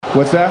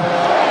What's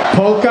that?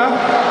 Polka?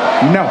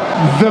 No,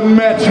 the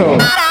metal.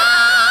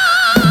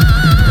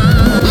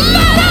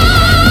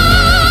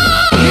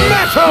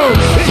 Metal!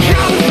 It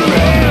comes from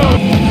hell!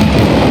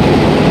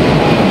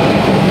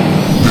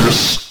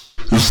 This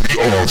is the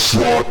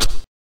onslaught.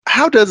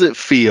 How does it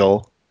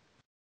feel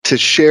to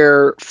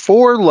share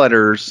 4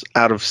 letters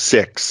out of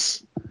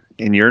 6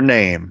 in your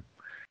name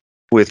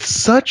with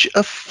such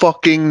a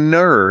fucking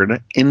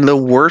nerd in the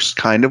worst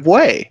kind of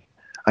way?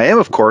 I am,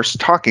 of course,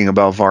 talking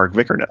about Varg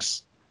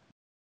Vikernes.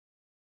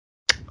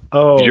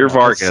 Oh, you're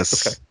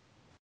Vargas, okay.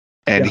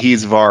 and Yeah.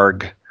 he's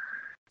Varg.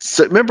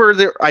 So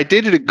remember, I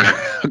dated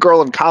a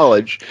girl in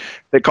college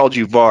that called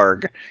you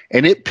Varg,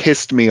 and it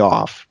pissed me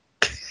off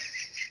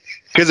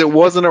because it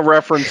wasn't a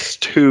reference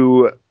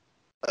to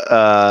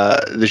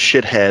the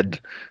shithead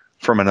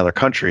from another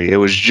country. It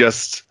was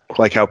just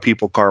like how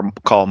people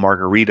call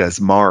margaritas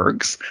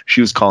Margs.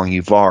 She was calling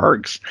you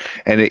Vargs,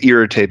 and it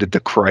irritated the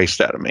Christ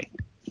out of me.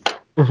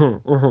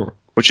 Mm-hmm, mm-hmm.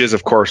 Which is,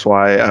 of course,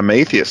 why I'm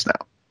atheist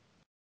now.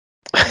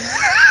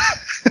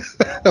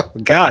 Oh,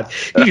 God.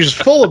 You're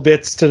just full of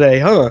bits today,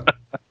 huh?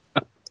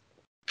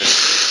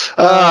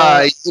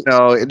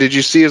 Did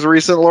you see his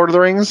recent Lord of the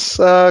Rings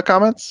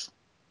comments?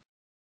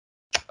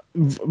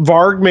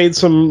 Varg made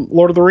some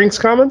Lord of the Rings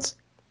comments?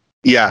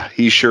 Yeah,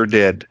 he sure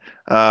did.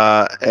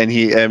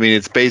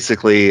 It's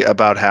basically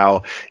about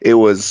how it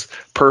was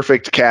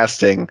perfect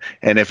casting,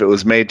 and if it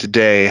was made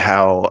today,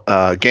 how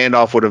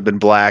Gandalf would have been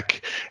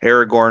black,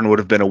 Aragorn would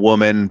have been a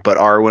woman, but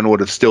Arwen would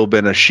have still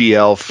been a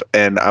she-elf.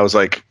 And I was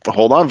like,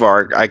 hold on,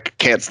 Varg, I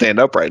can't stand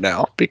up right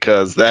now,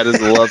 because that is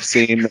a love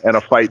scene and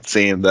a fight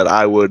scene that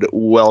I would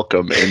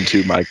welcome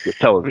into my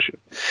television.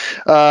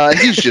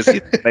 He's just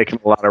making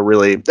a lot of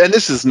really, and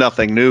this is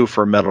nothing new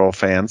for metal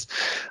fans.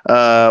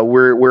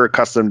 We're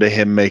accustomed to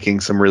him making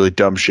some really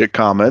dumb shit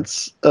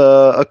comments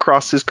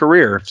across his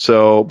career.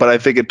 So, but I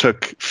think it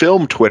took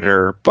film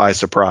Twitter by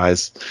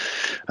surprise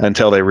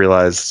until they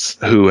realized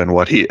who and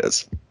what he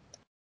is.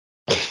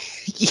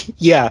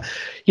 Yeah,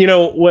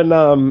 when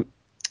I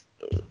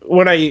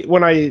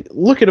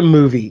look at a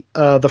movie,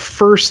 the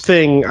first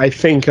thing I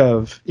think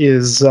of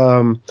is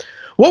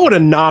what would a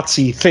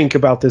Nazi think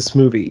about this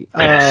movie?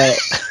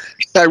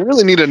 I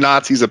really need a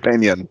Nazi's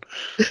opinion.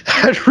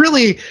 I'd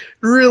really,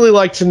 really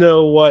like to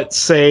know what,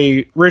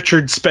 say,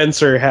 Richard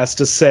Spencer has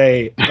to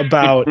say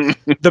about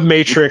The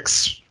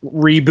Matrix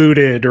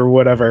rebooted or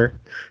whatever.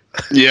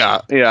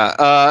 Yeah.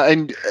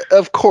 And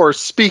of course,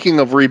 speaking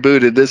of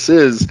rebooted, this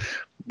is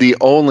the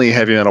only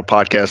heavy metal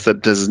podcast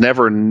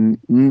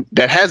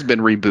that has been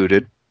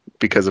rebooted,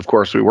 because of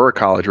course we were a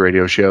college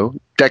radio show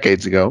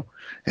decades ago.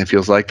 It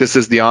feels like this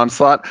is the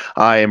Onslaught.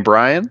 I am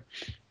Brian.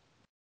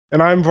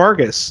 And I'm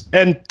Vargas.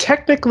 And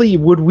technically,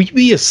 would we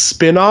be a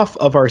spin-off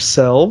of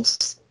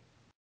ourselves?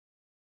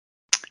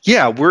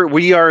 Yeah,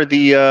 we are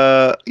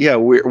the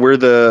we're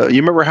the. You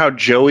remember how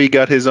Joey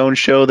got his own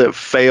show that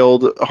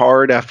failed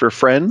hard after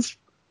Friends?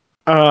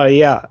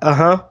 Yeah,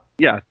 uh-huh.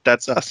 Yeah,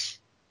 that's us.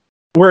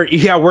 We're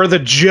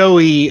the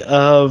Joey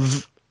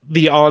of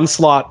the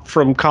Onslaught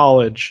from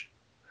college.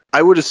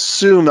 I would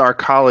assume our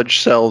college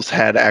selves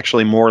had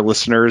actually more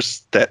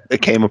listeners that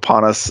came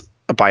upon us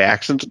by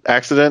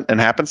accident and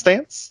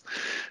happenstance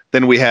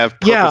than we have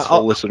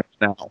purposeful listeners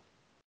now.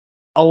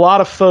 A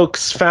lot of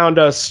folks found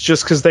us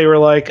just because they were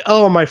like,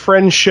 "Oh, my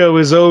friend's show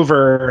is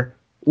over.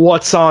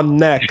 What's on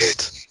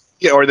next?"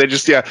 Yeah, or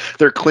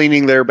they're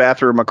cleaning their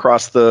bathroom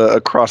across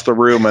the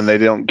room and they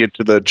don't get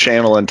to the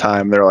channel in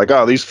time. They're like,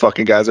 "Oh, these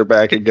fucking guys are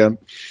back again."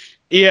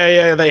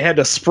 Yeah, they had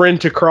to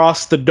sprint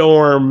across the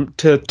dorm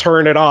to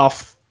turn it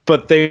off,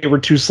 but they were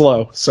too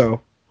slow.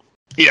 So,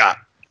 yeah.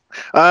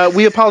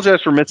 We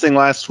apologize for missing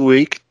last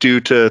week due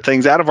to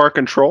things out of our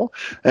control.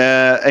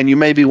 And you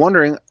may be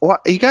wondering, well,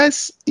 you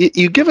guys,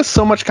 you give us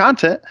so much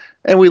content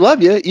and we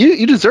love you.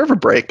 You deserve a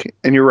break.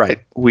 And you're right.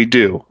 We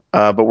do.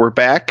 But we're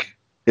back.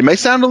 It may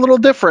sound a little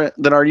different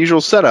than our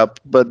usual setup,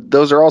 but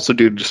those are also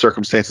due to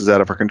circumstances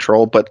out of our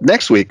control. But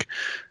next week,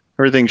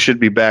 everything should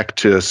be back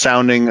to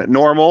sounding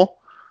normal,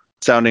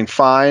 sounding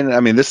fine. I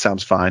mean, this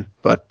sounds fine,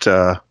 but,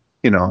 I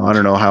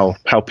don't know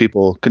how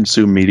people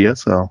consume media.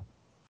 So.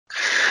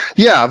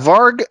 Yeah,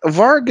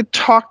 Varg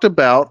talked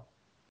about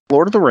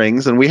Lord of the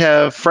Rings, and we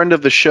have friend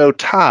of the show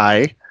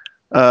Ty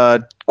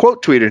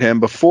quote tweeted him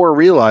before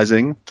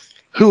realizing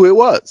who it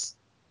was.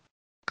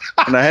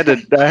 And I had to.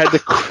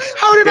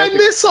 How did I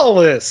miss all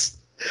this?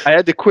 I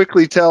had to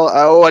quickly tell.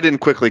 I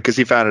didn't quickly because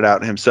he found it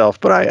out himself.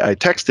 But I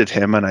texted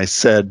him and I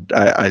said,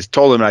 I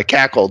told him I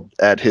cackled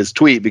at his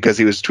tweet because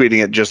he was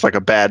tweeting it just like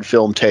a bad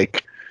film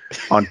take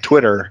on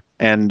Twitter.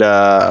 And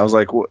I was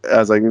like,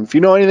 if you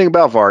know anything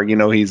about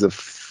Varg, he's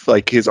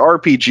like his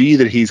RPG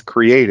that he's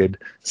created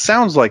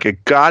sounds like a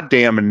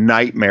goddamn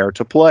nightmare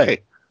to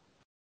play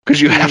because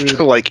you have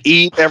to like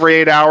eat every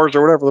 8 hours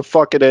or whatever the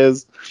fuck it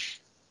is.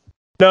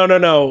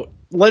 No.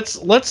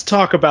 Let's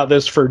talk about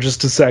this for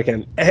just a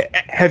second.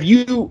 Have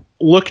you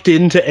looked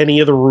into any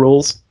of the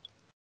rules?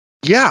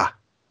 Yeah.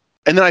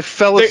 And then I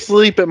fell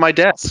asleep at my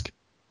desk.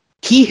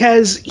 He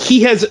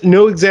has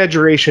no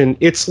exaggeration.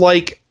 It's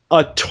like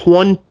a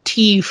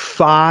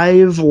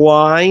 25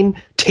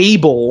 line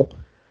table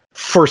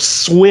for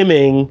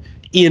swimming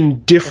in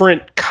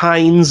different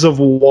kinds of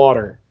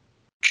water.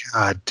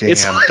 God damn.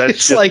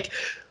 It's like,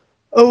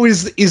 oh,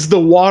 is the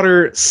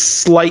water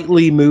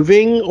slightly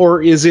moving or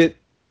is it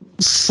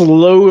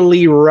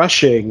slowly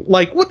rushing?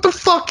 Like, what the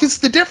fuck is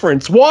the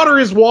difference? Water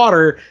is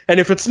water, and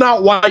if it's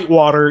not white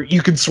water,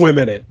 you can swim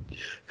in it.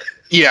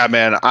 Yeah,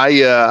 man.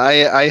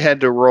 I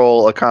had to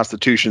roll a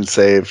Constitution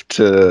save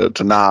to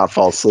not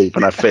fall asleep,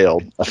 and I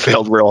failed. I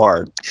failed real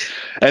hard,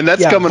 and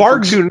that's coming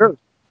from two nerds.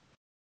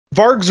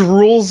 Varg's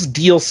rules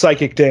deal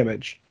psychic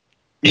damage.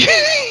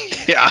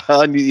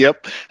 Yeah,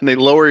 yep, and they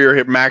lower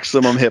your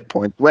maximum hit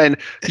points. When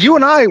you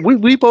and I,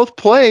 we both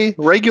play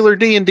regular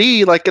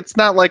D&D. Like, it's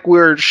not like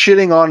we're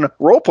shitting on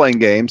role playing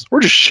games.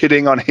 We're just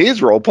shitting on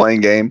his role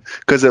playing game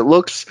because it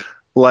looks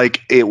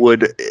like it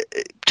would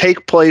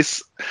take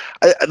place.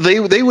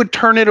 They would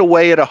turn it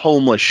away at a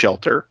homeless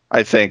shelter,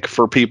 I think,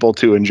 for people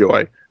to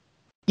enjoy.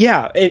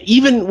 Yeah, and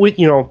even with,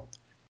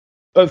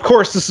 of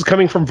course, this is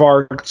coming from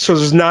Varg, so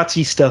there's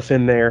Nazi stuff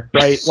in there,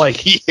 right?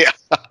 Like, yeah.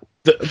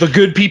 The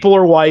good people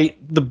are white,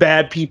 the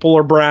bad people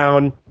are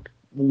brown,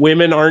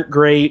 women aren't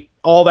great,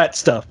 all that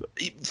stuff.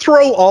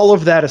 Throw all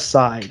of that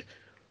aside.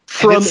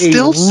 From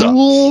a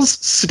rules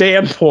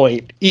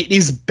standpoint, it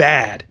is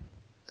bad.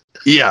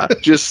 Yeah,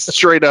 just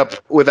straight up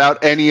without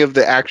any of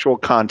the actual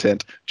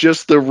content.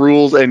 Just the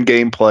rules and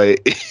gameplay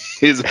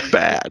is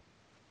bad.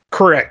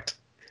 Correct.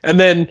 And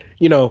then,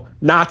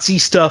 Nazi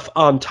stuff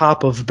on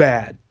top of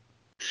bad.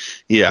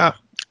 Yeah.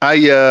 I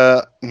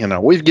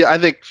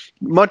think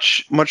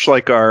much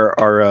like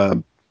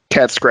our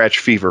cat scratch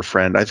fever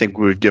friend, I think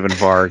we've given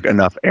Varg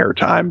enough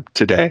airtime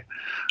today.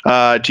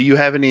 Do you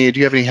have any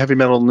heavy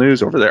metal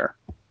news over there?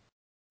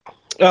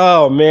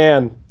 Oh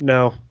man,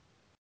 no.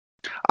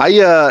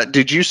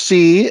 Did you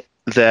see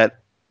that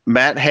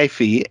Matt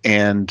Heafy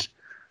and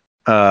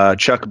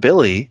Chuck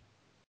Billy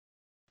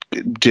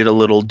did a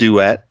little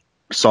duet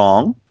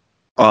song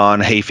on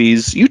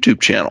Heafy's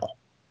YouTube channel?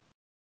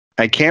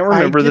 I can't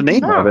remember the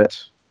name of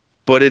it,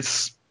 but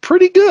it's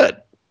pretty good.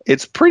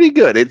 It's pretty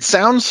good. It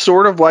sounds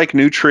sort of like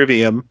New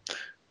Trivium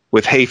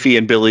with Heafy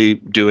and Billy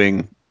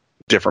doing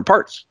different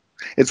parts.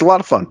 It's a lot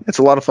of fun. It's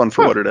a lot of fun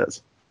for what it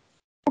is.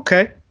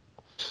 Okay.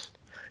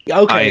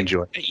 I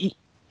enjoy it.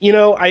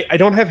 I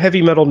don't have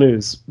heavy metal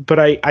news, but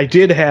I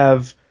did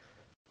have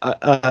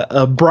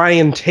a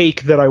Brian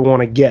take that I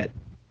want to get.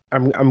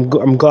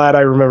 I'm glad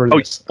I remember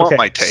this. You want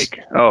my take?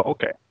 Oh,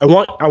 okay. I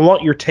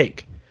want your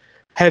take.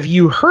 Have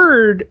you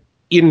heard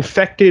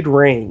Infected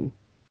Rain,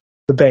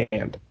 the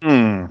band?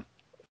 No,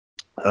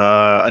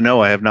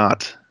 I have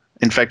not.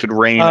 Infected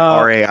Rain,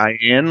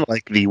 RAIN,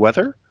 like the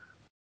weather?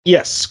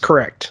 Yes,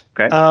 correct.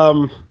 Okay.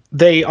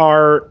 They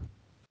are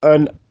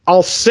an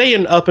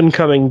up and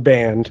coming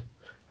band.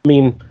 I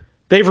mean,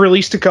 they've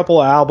released a couple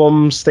of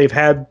albums, they've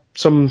had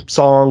some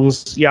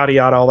songs, yada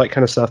yada, all that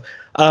kind of stuff.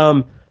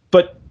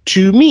 But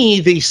to me,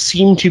 they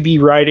seem to be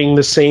riding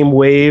the same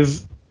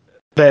wave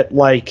that,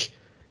 like,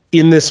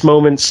 In This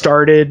Moment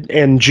started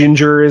and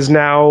Ginger is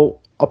now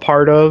a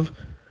part of,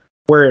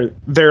 where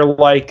they're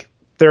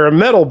a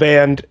metal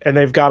band and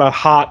they've got a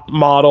hot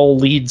model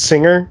lead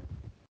singer.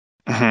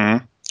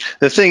 Mm-hmm.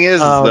 The thing is,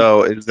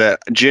 though, is that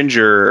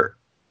Ginger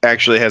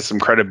actually has some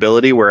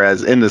credibility,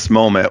 whereas In This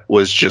Moment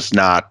was just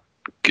not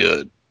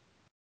good.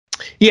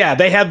 Yeah,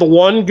 they had the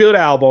one good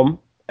album,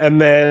 and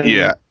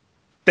then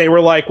they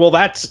were like, well,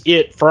 that's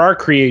it for our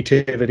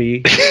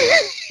creativity.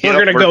 We're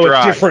going to go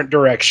a different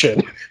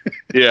direction.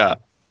 Yeah.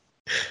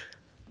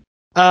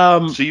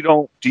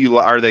 So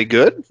are they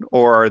good,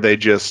 or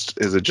is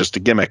it just a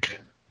gimmick?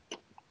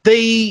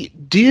 They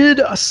did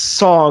a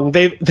song.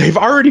 They've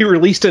already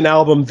released an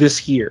album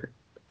this year,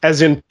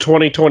 as in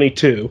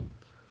 2022.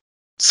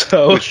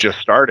 So which just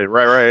started,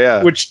 right,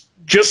 yeah. Which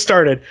just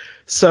started.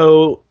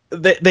 So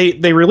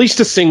they released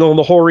a single, and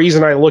the whole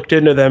reason I looked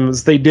into them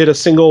is they did a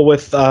single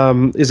with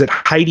is it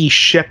Heidi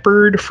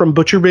Shepard from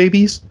Butcher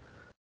Babies?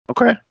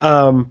 Okay.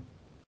 And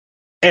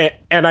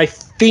I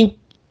think,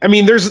 I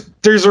mean,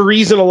 there's a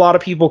reason a lot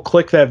of people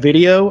click that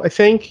video, I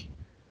think.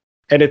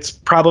 And it's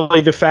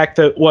probably the fact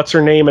that what's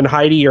her name and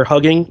Heidi are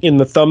hugging in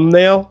the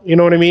thumbnail. You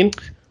know what I mean?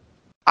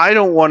 I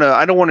don't want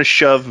to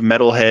shove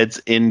metalheads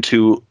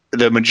into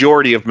the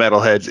majority of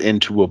metalheads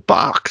into a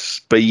box,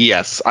 but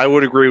yes, I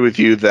would agree with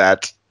you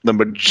that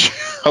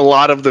a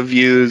lot of the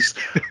views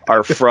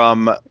are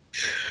from,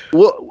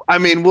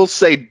 we'll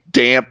say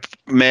damp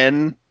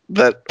men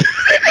that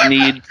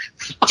need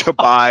to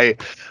buy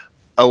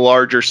a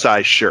larger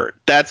size shirt.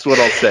 That's what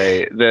I'll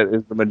say. That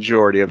is the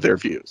majority of their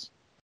views.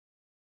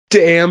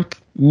 Damp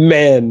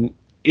men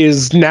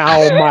is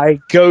now my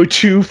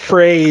go-to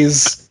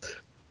phrase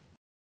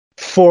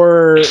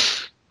for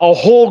a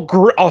whole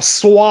a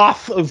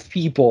swath of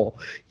people.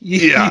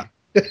 Yeah.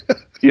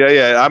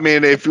 Yeah. I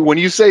mean, when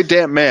you say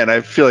damp man, I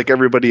feel like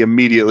everybody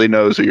immediately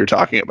knows who you're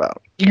talking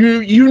about.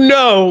 You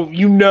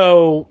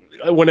know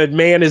when a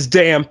man is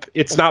damp,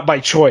 it's not by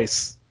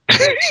choice.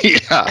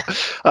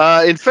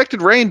 Yeah.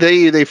 Infected Rain,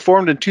 they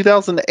formed in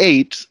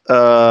 2008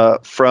 they're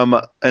from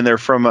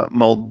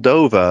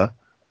Moldova.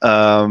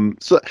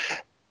 So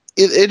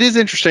it is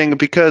interesting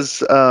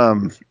because I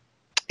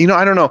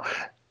don't know.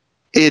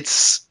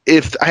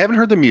 If I haven't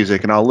heard the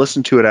music, and I'll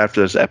listen to it after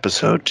this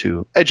episode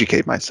to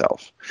educate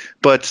myself.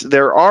 But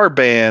there are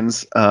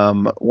bands.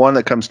 One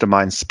that comes to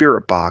mind,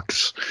 Spirit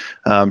Box.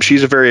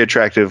 She's a very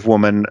attractive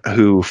woman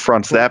who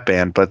fronts that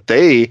band, but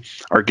they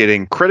are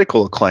getting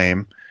critical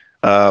acclaim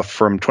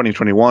from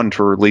 2021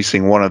 to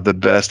releasing one of the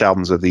best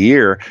albums of the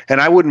year.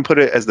 And I wouldn't put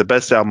it as the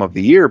best album of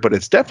the year, but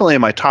it's definitely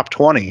in my top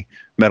 20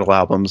 metal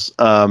albums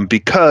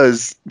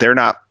because they're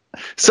not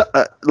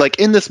like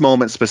in this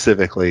moment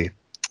specifically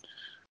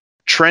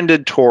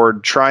trended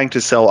toward trying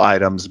to sell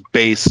items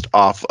based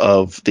off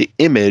of the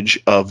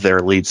image of their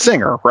lead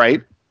singer,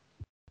 right?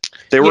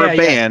 They were a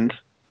band,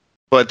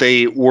 but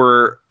they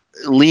were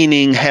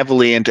leaning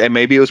heavily into, and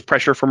maybe it was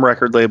pressure from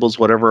record labels,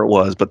 whatever it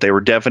was, but they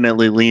were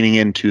definitely leaning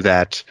into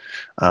that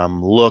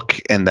look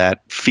and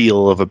that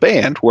feel of a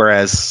band.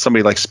 Whereas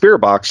somebody like Spirit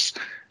Box,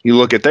 you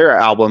look at their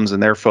albums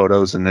and their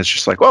photos, and it's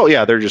just like, oh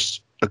yeah, they're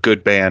just a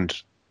good band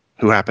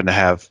who happen to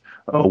have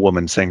a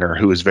woman singer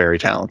who is very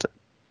talented.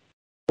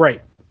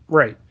 Right.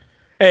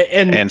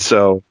 And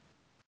so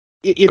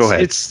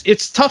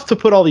it's tough to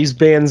put all these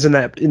bands in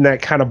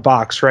that kind of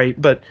box, right?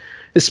 But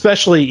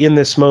especially in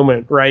this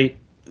moment, right?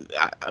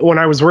 When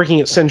I was working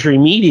at Century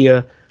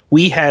Media,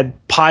 we had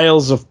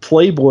piles of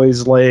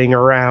Playboys laying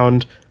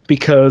around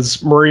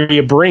because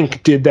Maria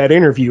Brink did that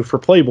interview for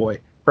Playboy,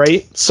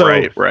 right? So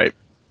right.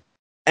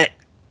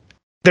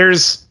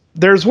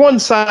 There's one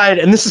side,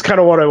 and this is kind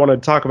of what I want to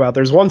talk about.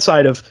 There's one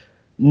side of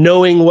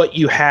knowing what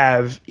you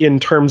have in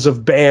terms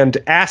of band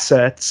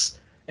assets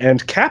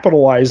and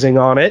capitalizing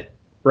on it,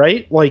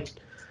 right? Like,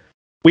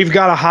 we've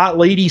got a hot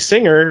lady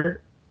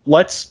singer.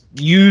 Let's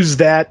use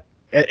that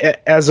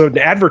as an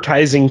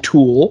advertising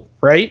tool,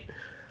 right?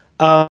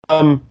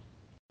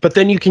 But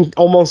then you can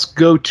almost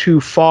go too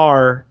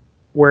far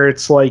where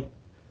it's like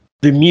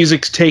the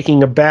music's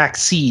taking a back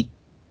seat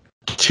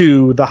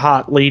to the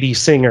hot lady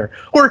singer.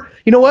 Or,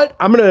 you know what?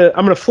 I'm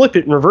gonna flip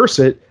it and reverse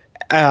it.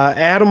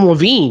 Adam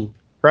Levine,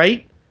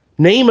 right?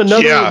 Name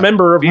another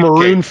member of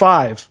Maroon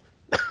 5.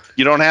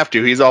 You don't have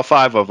to. He's all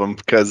 5 of them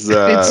because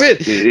it's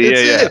it.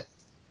 It.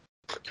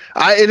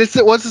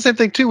 It was the same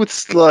thing too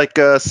with like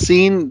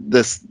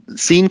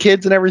scene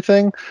kids and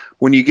everything.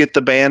 When you get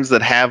the bands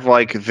that have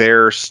like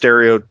their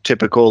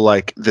stereotypical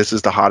like this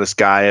is the hottest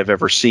guy I've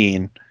ever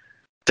seen,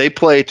 they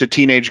play to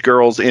teenage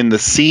girls in the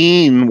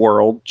scene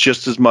world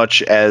just as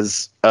much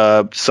as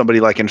somebody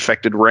like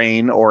Infected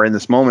Rain or in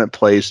this moment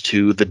plays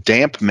to the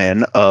damp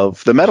men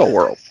of the metal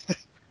world.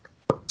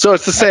 So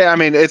it's to say, I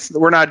mean,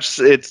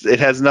 it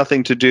has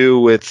nothing to do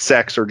with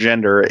sex or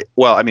gender.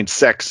 Well, I mean,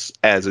 sex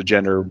as a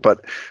gender,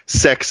 but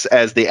sex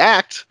as the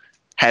act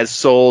has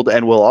sold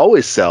and will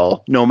always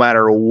sell no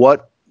matter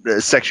what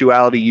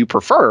sexuality you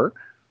prefer.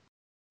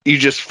 You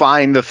just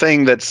find the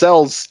thing that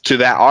sells to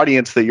that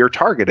audience that you're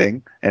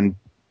targeting, and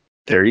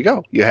there you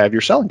go. You have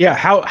your selling. Yeah.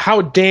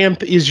 How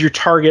damp is your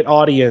target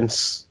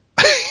audience?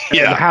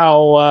 Yeah. And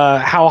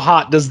how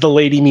hot does the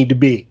lady need to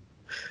be?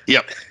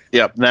 Yep.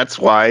 And that's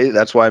why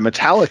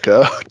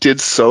Metallica did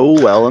so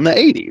well in the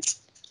 80s.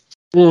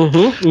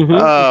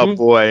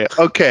 Boy.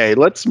 Okay,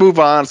 let's move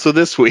on. So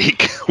this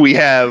week we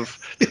have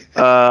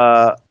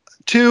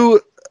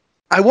two,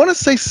 I want to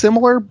say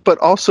similar, but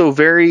also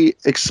very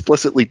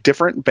explicitly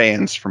different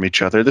bands from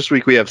each other. This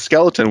week we have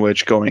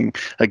Skeletonwitch going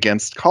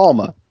against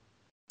Kalmah.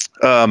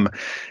 And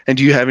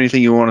do you have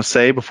anything you want to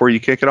say before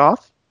you kick it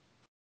off?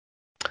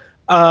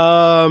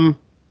 No,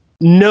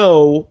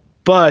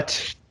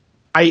 but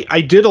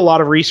I did a lot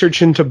of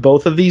research into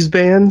both of these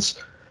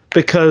bands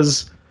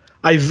because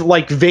I've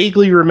like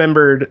vaguely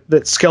remembered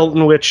that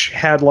Skeletonwitch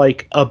had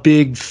like a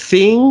big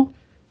thing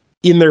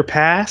in their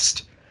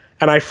past,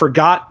 and I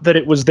forgot that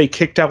it was they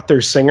kicked out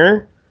their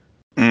singer.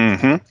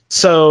 Mm-hmm.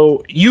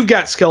 So you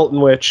got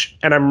Skeletonwitch,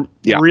 and I'm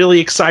really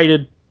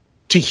excited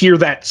to hear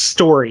that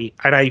story,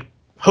 and I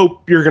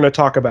hope you're going to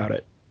talk about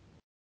it.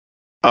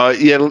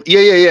 Yeah.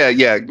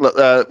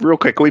 Real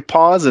quick, can we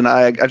pause? And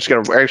I just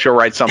got to actually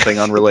write something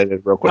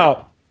unrelated real quick.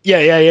 Oh,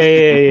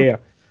 yeah.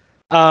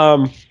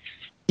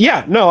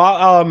 No,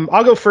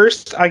 I'll go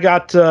first. I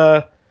got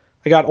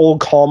old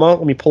Kalmah.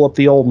 Let me pull up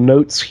the old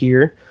notes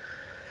here.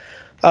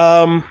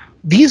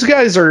 These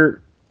guys are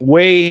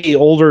way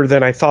older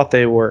than I thought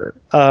they were.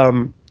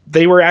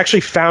 They were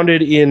actually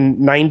founded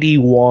in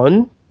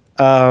 91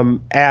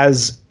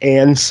 as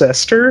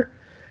Ancestor.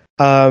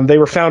 They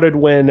were founded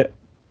when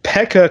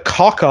Pekka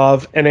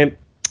Kakov, and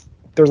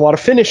there's a lot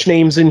of Finnish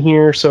names in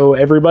here, so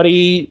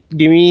everybody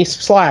give me some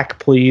slack,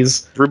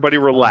 please. Everybody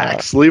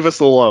relax. Leave us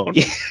alone.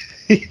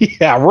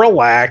 Yeah,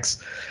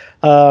 relax.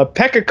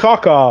 Pekka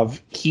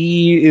Kakov,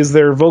 he is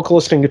their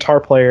vocalist and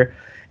guitar player,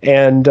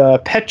 and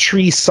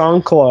Petri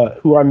Sankla,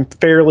 who I'm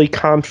fairly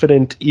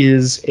confident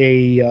is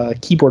a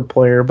keyboard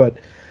player, but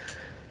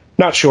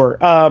not sure.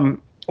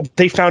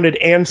 They founded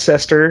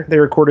Ancestor. They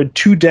recorded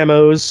 2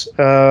 demos,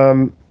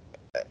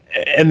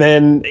 And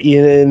then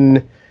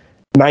in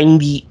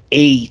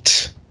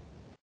 98,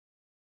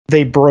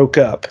 they broke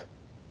up,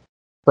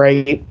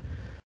 right?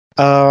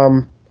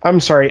 I'm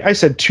sorry, I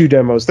said 2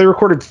 demos. They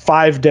recorded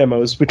 5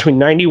 demos between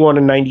 91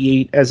 and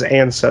 98 as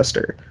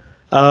Ancestor.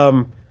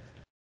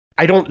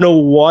 I don't know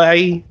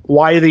why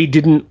they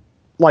didn't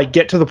like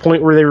get to the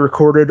point where they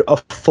recorded a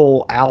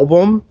full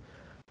album,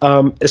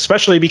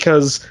 especially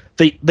because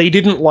they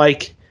didn't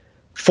like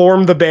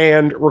form the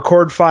band,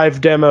 record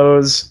 5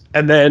 demos,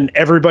 and then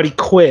everybody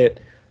quit.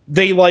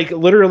 They like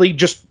literally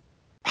just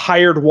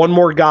hired one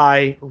more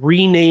guy,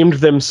 renamed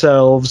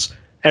themselves,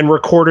 and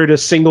recorded a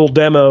single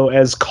demo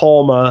as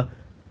Kalmah,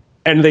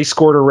 and they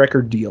scored a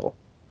record deal.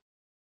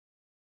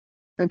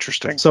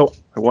 Interesting. So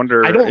I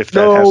wonder if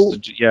know. that has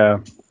to. Yeah.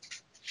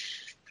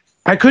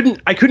 I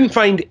couldn't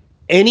find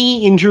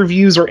any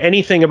interviews or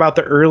anything about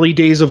the early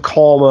days of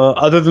Kalmah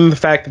other than the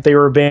fact that they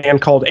were a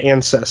band called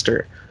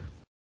Ancestor.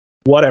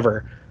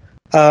 Whatever.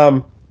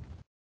 So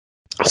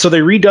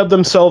they redubbed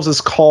themselves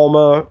as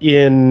Kalmah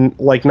in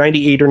like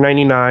 98 or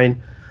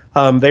 99.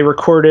 They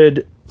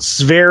recorded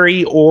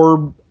Sveri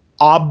or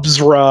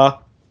Obzra,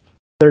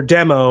 their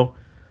demo,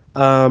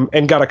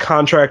 and got a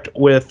contract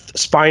with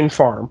Spine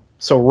Farm.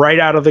 So right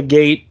out of the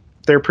gate,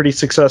 they're pretty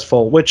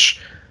successful,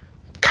 which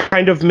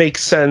kind of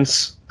makes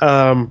sense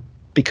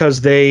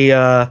because they,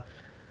 had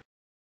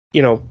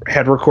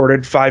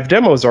recorded 5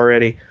 demos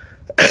already.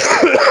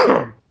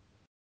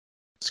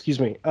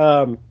 Excuse me.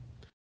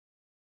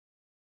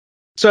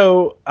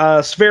 So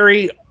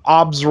Sveri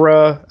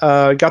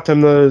Obzra got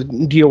them the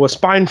deal with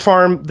Spine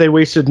Farm. They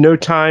wasted no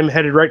time,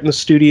 headed right in the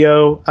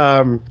studio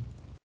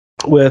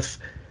with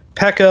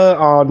Pekka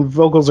on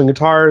vocals and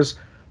guitars,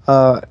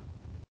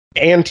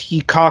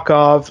 Antti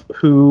Kakov,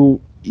 who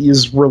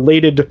is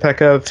related to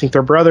Pekka, I think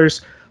they're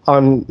brothers,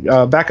 on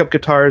backup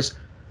guitars.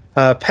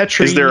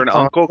 Petri. Is there an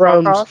Uncle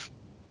Kakov?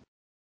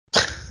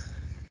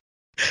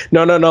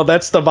 No,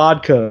 that's the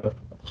vodka.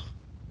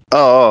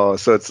 Oh,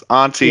 so it's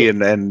Auntie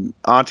and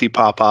Auntie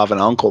Popov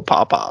and Uncle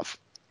Popov.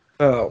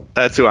 Oh.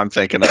 That's who I'm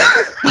thinking of.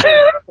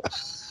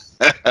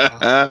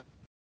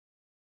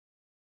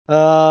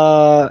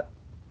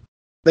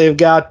 They've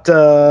got,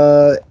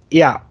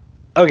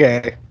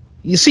 okay.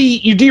 You see,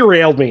 you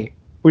derailed me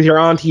with your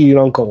auntie and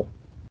uncle.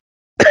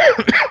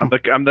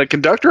 I'm the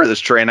conductor of this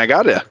train. I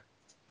got it.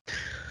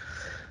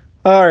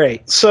 All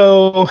right.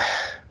 So,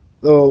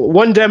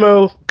 one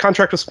demo,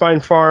 contract with Spine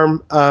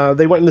Farm.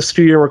 They went in the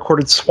studio and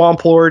recorded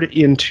Swamp Lord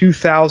in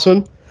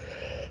 2000.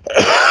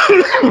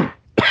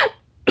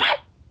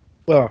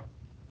 Well,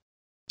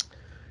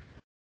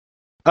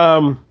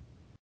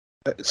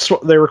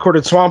 they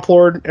recorded Swamp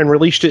Lord and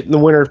released it in the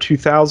winter of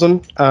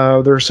 2000.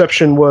 The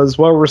reception was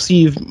well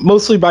received,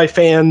 mostly by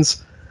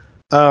fans,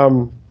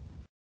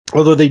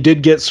 although they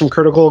did get some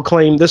critical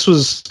acclaim. This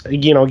was,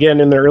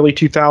 again, in the early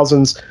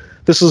 2000s.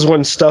 This is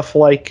when stuff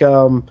like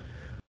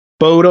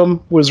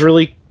Bodom was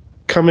really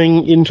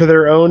coming into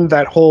their own,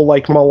 that whole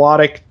like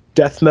melodic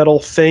death metal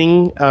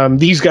thing.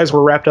 These guys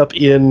were wrapped up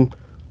in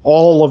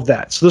all of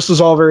that. So this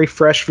was all very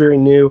fresh, very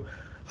new.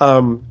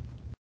 And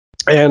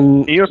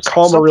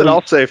something really,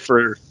 I'll say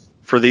for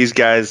these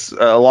guys,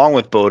 along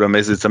with Bodom,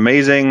 is it's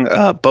amazing.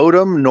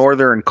 Bodom,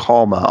 Northern,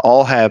 Kalmah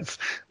all have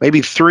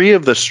maybe 3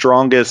 of the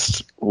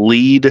strongest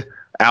lead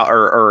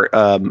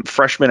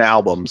freshman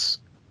albums.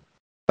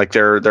 Like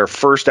their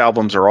first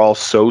albums are all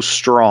so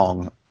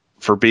strong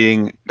for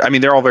being. I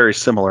mean, they're all very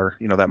similar.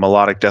 That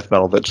melodic death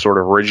metal that sort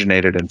of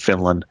originated in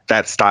Finland.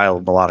 That style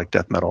of melodic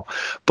death metal,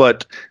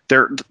 but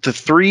the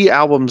 3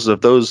 albums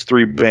of those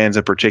 3 bands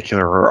in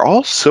particular are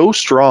all so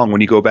strong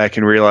when you go back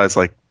and realize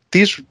like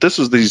this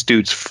was these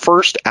dudes'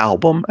 first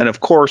album, and of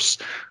course,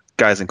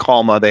 guys in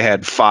Kalmah, they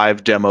had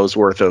 5 demos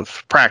worth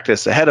of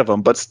practice ahead of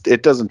them, but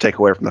it doesn't take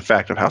away from the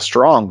fact of how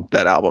strong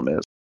that album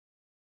is.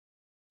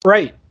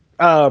 Right.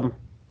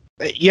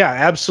 Yeah,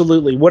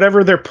 absolutely.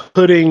 Whatever they're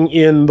putting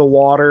in the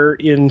water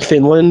in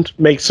Finland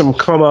makes them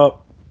come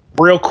up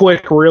real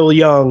quick, real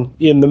young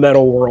in the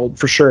metal world,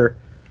 for sure.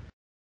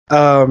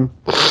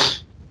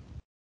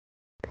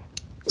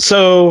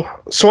 So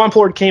Swamp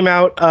Lord came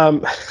out.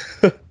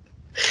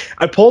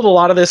 I pulled a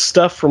lot of this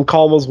stuff from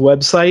Kalmah's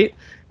website.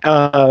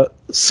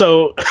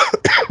 So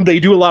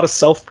they do a lot of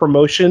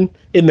self-promotion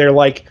in their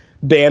like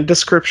band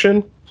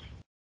description.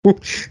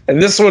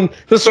 And this one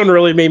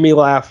really made me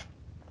laugh.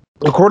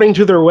 According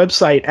to their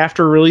website,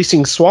 after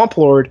releasing Swamp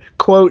Lord,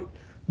 quote,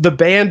 the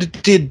band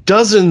did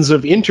dozens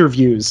of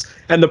interviews,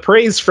 and the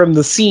praise from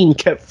the scene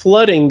kept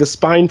flooding the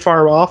Spine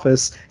Farm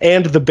office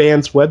and the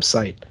band's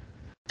website.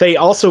 They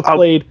also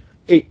played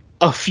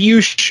a few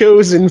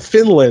shows in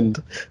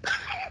Finland.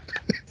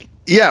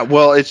 Yeah,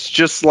 well, it's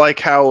just like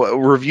how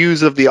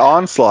reviews of The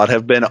Onslaught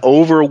have been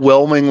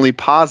overwhelmingly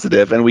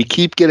positive, and we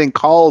keep getting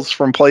calls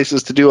from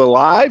places to do a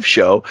live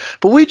show,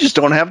 but we just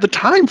don't have the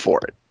time for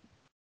it.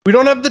 We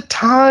don't have the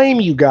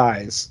time, you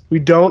guys. We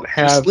don't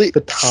have the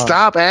time.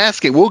 Stop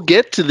asking. We'll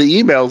get to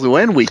the emails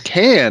when we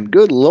can.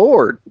 Good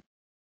Lord.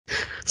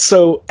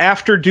 So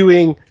after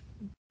doing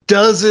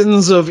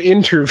dozens of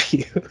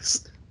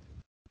interviews,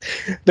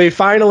 They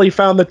finally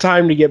found the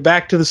time to get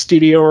back to the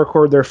studio and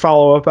record their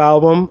follow-up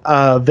album,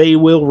 They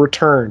Will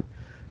Return.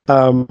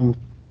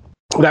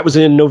 That was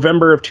in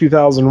November of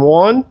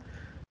 2001.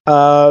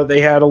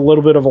 They had a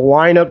little bit of a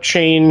lineup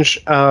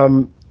change.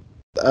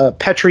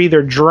 Petri,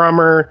 their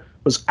drummer,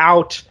 was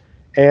out,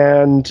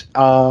 and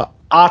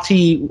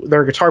Ati,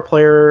 their guitar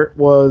player,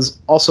 was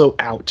also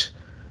out.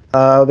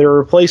 They were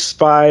replaced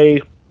by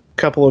a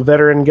couple of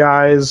veteran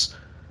guys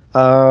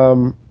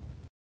from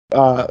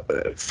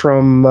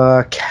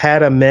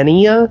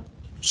Catamenia,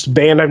 just a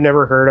band I've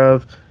never heard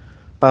of,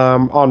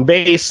 on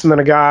bass, and then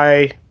a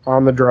guy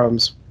on the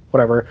drums.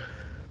 Whatever.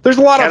 There's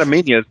a lot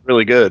Catamenia is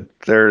really good.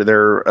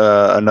 They're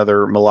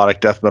another melodic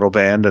death metal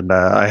band, and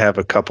I have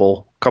a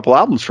couple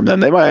albums from them.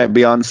 They might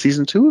be on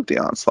season 2 of The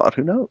Onslaught.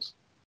 Who knows?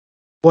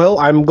 Well,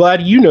 I'm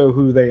glad you know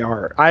who they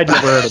are. I'd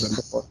never heard of them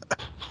before.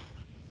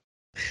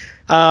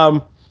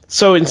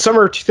 So in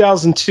summer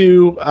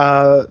 2002,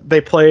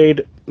 they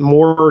played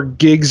more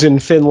gigs in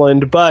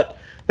Finland, but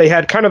they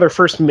had kind of their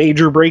first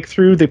major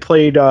breakthrough. They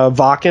played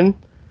Vaken.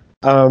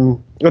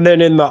 And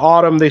then in the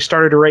autumn, they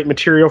started to write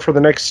material for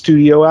the next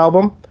studio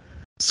album.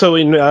 So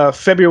in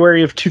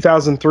February of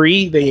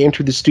 2003, they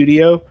entered the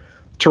studio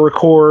to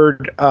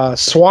record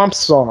Swamp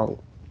Song,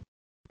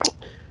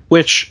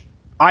 which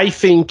I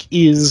think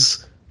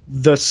is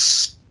the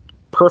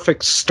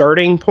perfect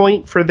starting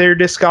point for their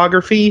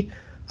discography.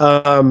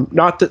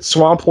 Not that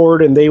Swamp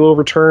Lord and They Will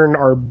Return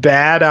are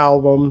bad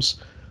albums,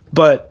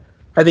 but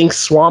I think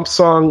Swamp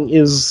Song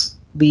is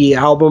the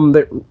album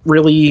that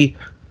really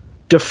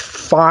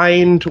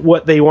defined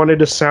what they wanted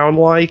to sound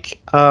like.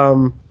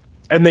 And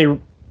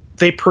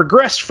they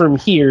progressed from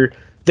here.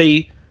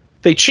 They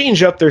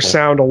change up their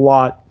sound a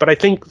lot, but I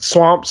think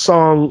Swamp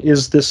Song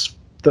is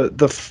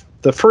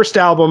the first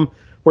album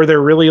where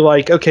they're really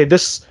like, okay,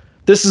 this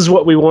is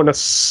what we want to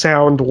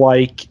sound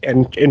like,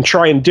 and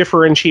try and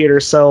differentiate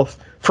ourselves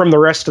from the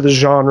rest of the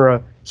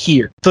genre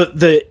here.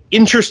 The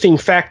interesting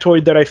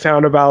factoid that I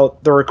found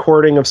about the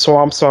recording of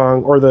Swamp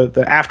Song, or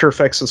the after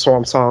effects of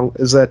Swamp Song,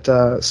 is that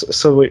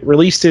so it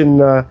released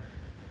in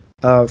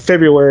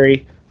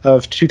February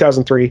of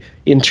 2003.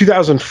 In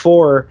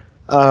 2004,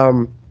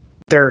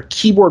 their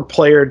keyboard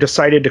player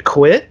decided to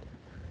quit,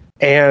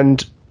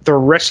 and the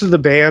rest of the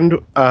band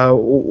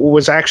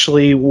was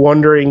actually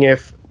wondering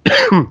if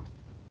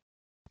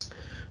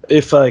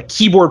a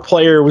keyboard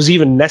player was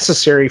even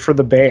necessary for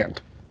the band.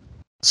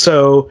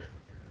 So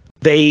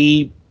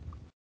they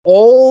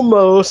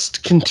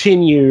almost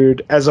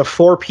continued as a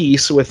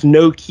 4-piece with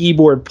no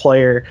keyboard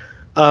player,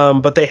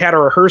 but they had a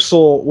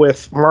rehearsal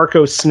with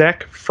Marco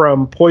Sneck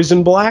from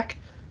Poison Black,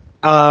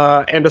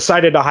 and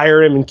decided to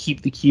hire him and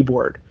keep the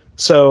keyboard.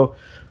 So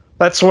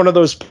that's one of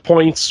those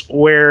points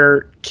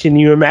where, can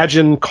you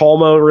imagine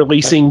Kalmah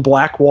releasing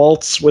Black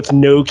Waltz with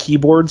no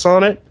keyboards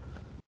on it?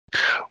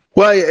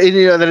 Well,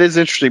 that is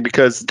interesting,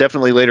 because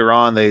definitely later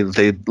on they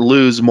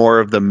lose more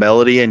of the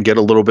melody and get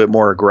a little bit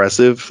more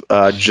aggressive,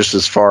 just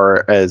as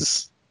far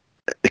as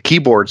the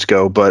keyboards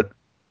go. But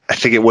I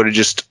think it would have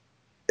just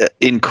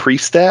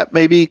increased that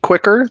maybe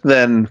quicker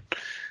than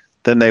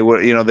they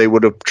would. They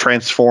would have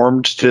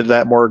transformed to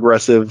that more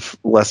aggressive,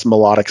 less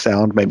melodic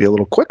sound maybe a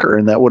little quicker,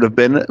 and that would have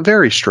been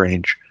very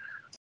strange.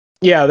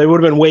 Yeah, they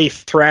would have been way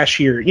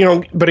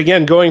thrashier. But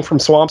again, going from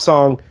Swamp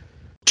Song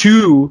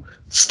to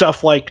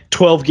stuff like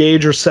 12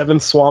 Gauge or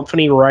 7th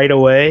Symphony right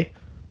away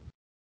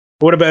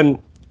would have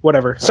been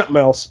something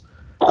else.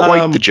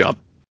 Quite the jump.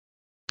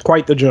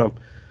 Quite the jump.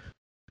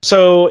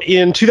 So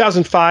in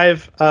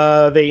 2005,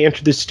 they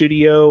entered the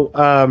studio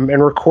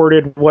and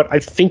recorded what I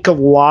think a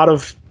lot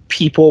of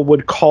people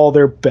would call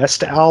their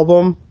best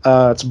album.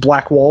 It's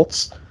Black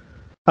Waltz.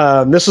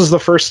 This is the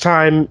first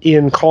time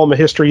in Kalmah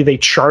history they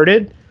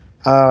charted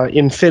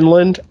in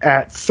Finland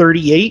at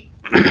 38,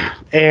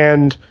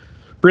 and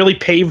really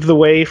paved the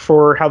way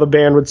for how the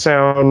band would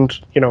sound,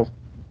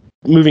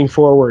 moving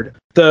forward.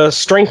 The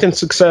strength and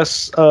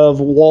success of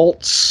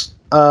Waltz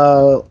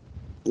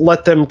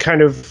let them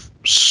kind of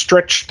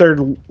stretch their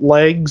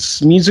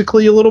legs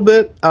musically a little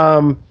bit.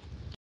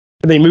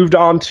 They moved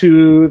on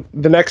to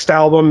the next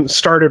album,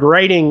 started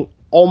writing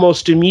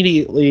almost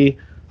immediately,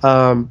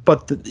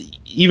 but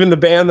even the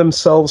band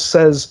themselves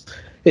says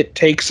it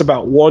takes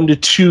about 1 to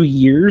 2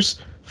 years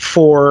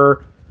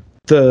for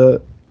the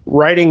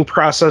writing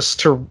process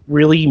to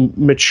really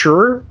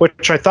mature,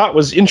 which I thought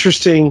was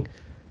interesting.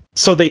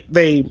 So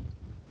they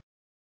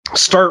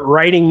start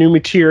writing new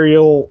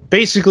material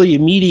basically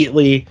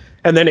immediately,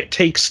 and then it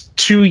takes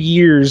 2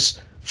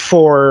 years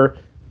for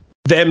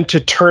them to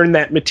turn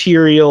that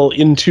material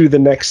into the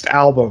next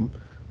album,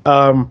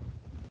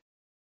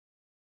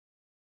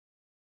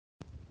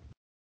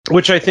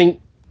 which I think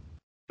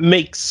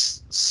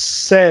makes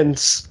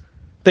sense.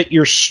 That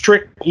you're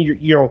strict,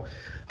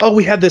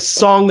 we had this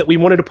song that we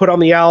wanted to put on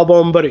the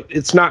album, but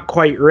it's not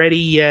quite ready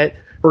yet.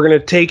 We're going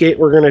to take it,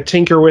 we're going to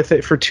tinker with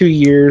it for 2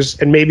 years,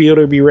 and maybe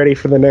it'll be ready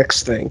for the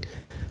next thing.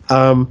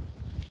 I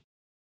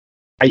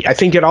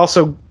think it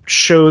also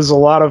shows a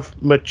lot of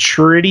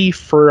maturity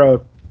for a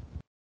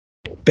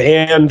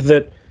band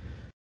that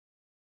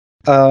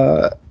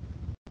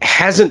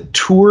hasn't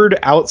toured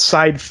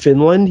outside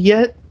Finland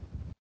yet,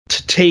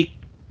 to take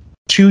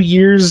 2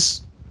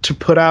 years to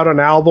put out an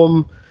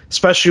album,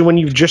 especially when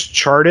you've just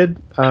charted.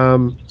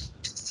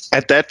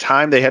 At that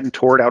time, they hadn't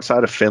toured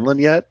outside of Finland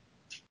yet?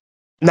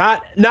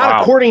 Not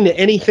Wow. according to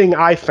anything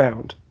I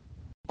found.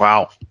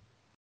 Wow.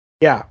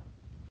 Yeah.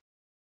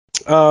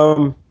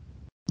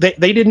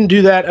 They didn't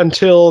do that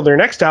until their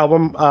next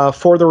album,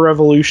 For the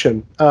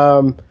Revolution.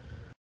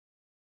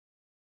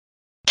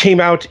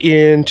 Came out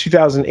in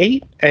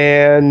 2008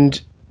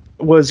 and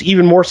was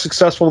even more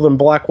successful than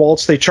Black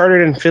Waltz. They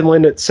charted in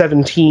Finland at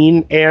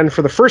 17, and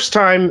for the first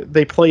time,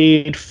 they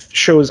played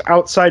shows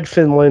outside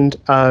Finland,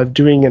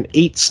 doing an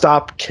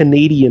 8-stop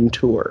Canadian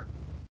tour.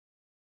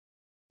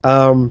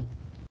 After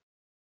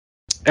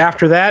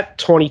that,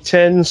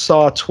 2010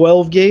 saw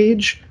 12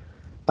 Gauge,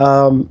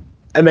 and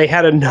they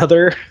had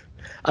another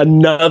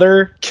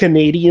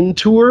Canadian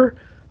tour.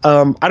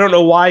 I don't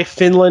know why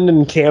Finland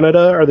and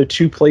Canada are the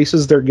two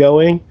places they're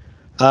going.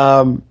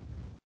 They're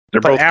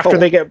both after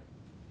cold. they get,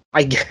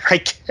 I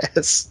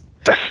guess.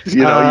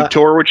 You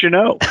tour what you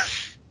know.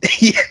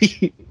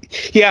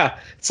 Yeah,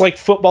 it's like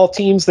football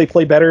teams. They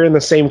play better in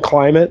the same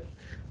climate.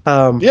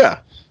 Yeah.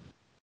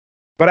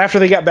 But after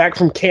they got back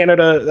from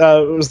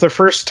Canada, it was their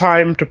first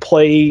time to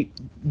play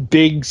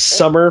big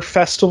summer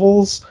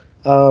festivals.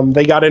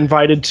 They got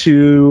invited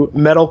to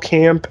Metal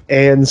Camp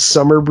and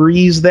Summer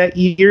Breeze that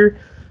year,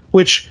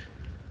 which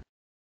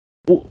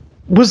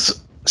was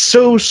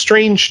so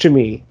strange to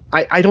me.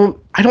 I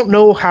don't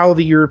know how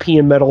the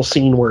European metal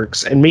scene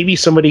works, and maybe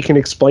somebody can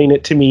explain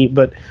it to me,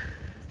 but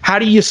how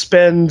do you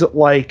spend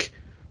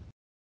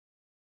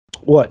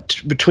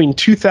between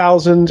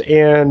 2000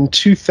 and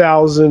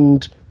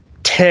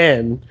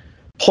 2010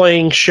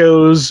 playing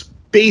shows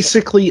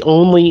basically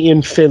only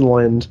in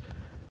Finland,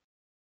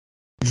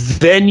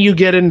 then you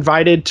get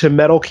invited to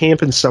Metal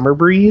Camp and Summer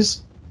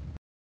Breeze?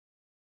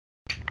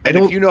 And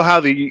if you know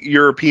how the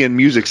European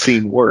music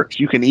scene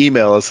works, you can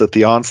email us at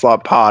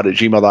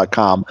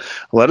theonslaughtpod@gmail.com.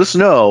 Let us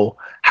know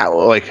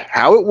how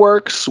it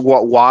works,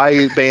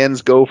 why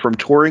bands go from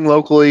touring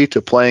locally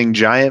to playing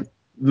giant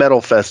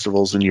metal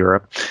festivals in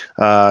Europe.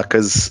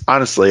 Because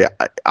honestly,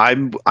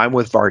 I'm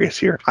with Vargas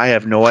here. I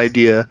have no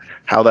idea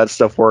how that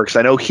stuff works.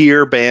 I know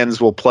here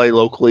bands will play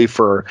locally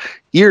for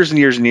years and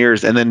years and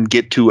years, and then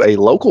get to a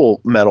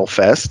local metal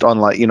fest on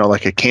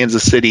like a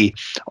Kansas City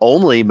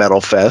only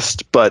metal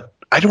fest, but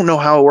I don't know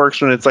how it works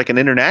when it's like an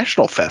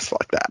international fest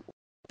like that.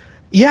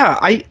 Yeah,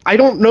 I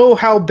don't know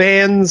how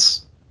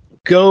bands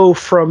go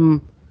from,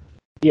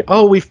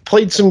 we've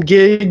played some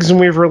gigs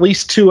and we've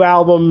released 2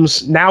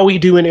 albums. Now we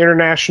do an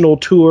international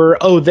tour.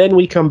 Oh, then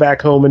we come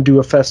back home and do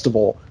a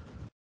festival.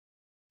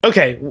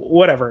 Okay,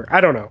 whatever.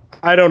 I don't know.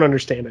 I don't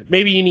understand it.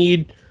 Maybe you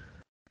need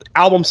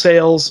album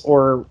sales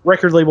or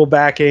record label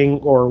backing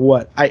or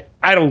what. I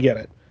don't get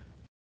it.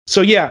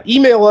 So yeah,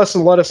 email us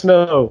and let us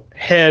know,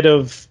 head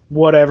of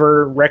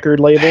whatever record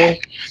label.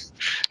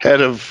 Head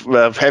of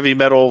heavy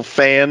metal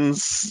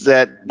fans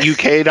at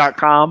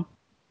uk.com.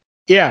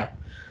 Yeah.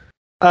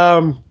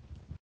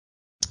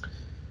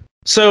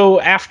 So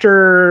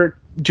after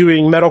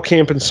doing Metal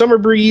Camp and Summer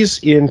Breeze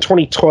in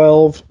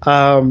 2012,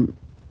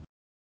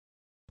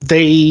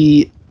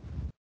 they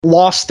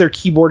lost their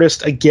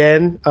keyboardist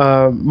again.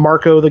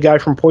 Marco, the guy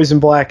from Poison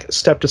Black,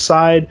 stepped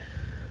aside,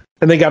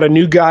 and they got a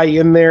new guy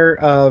in there,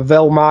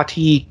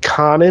 Velmati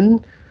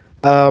Kanin.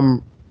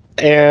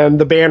 And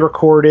the band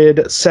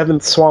recorded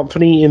Seventh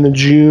Symphony in the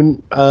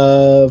June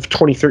of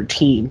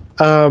 2013.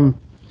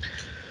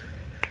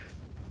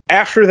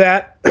 After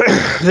that,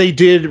 they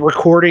did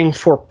recording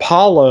for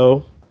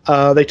Paulo.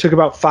 They took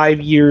about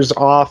 5 years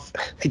off.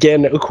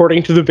 Again,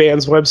 according to the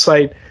band's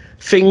website,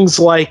 things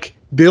like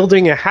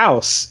building a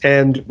house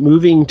and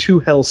moving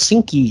to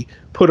Helsinki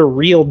put a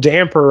real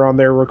damper on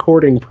their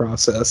recording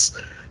process.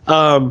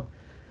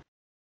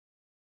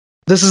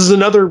 This is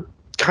another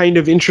kind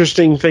of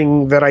interesting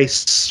thing that I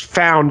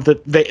found,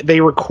 that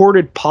they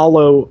recorded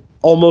Paulo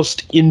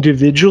almost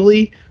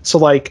individually. So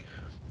like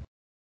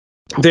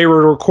they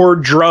would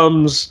record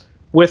drums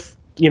with,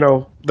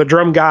 the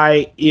drum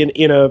guy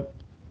in a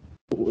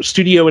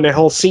studio in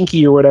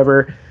Helsinki or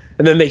whatever,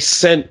 and then they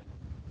sent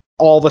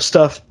all the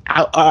stuff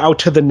out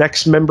to the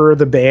next member of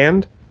the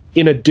band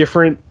in a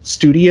different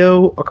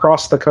studio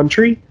across the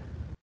country.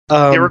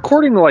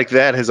 Recording like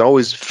that has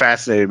always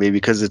fascinated me,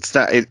 because it's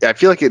not. I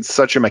feel like it's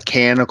such a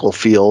mechanical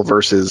feel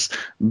versus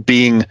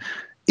being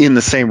in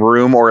the same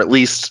room, or at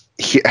least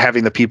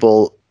having the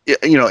people,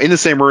 in the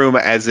same room,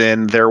 as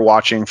in they're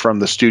watching from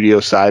the studio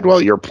side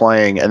while you're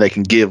playing, and they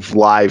can give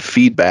live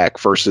feedback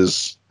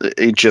versus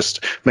it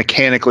just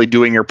mechanically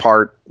doing your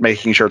part,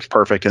 making sure it's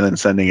perfect, and then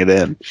sending it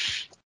in.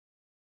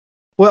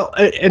 Well,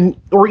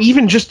 or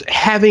even just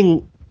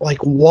having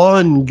like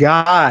one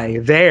guy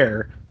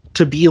there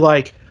to be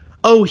like,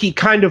 oh, he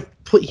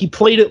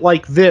played it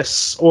like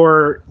this,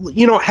 or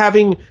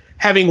having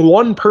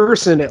one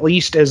person at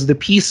least as the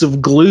piece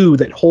of glue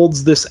that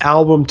holds this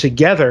album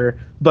together.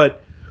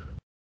 But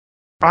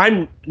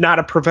I'm not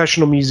a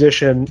professional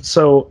musician,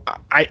 so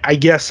I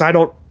guess I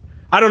don't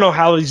know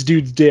how these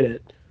dudes did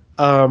it.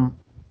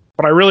 But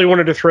But I really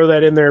wanted to throw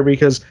that in there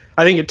because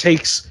I think it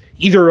takes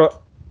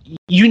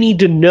you need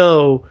to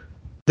know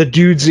the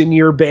dudes in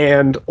your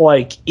band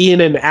like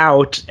in and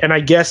out, and I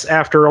guess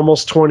after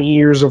almost 20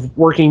 years of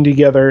working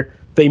together,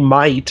 they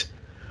might.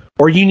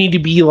 Or you need to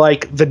be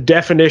like the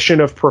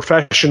definition of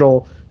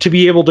professional to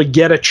be able to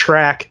get a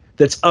track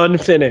that's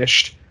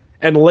unfinished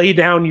and lay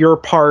down your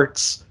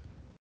parts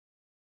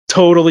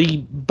totally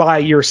by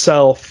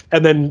yourself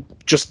and then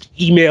just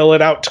email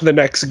it out to the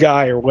next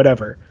guy or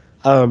whatever.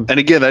 And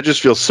again, that just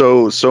feels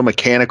so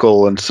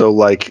mechanical and so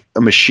like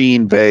a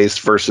machine based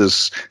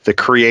versus the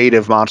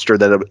creative monster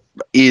that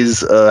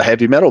is a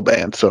heavy metal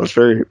band. So it's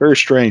very, very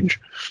strange.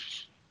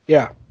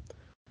 Yeah.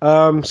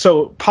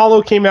 So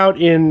Apollo came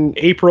out in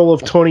April of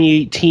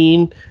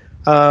 2018,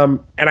 and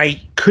I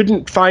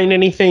couldn't find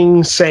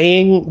anything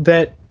saying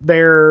that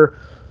they're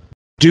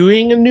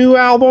doing a new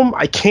album.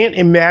 I can't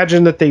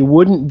imagine that they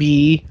wouldn't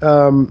be.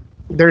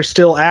 They're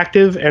still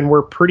active, and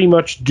we're pretty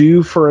much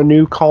due for a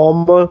new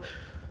Kalmah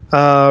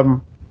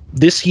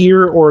this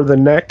year or the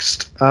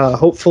next.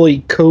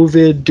 Hopefully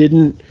COVID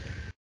didn't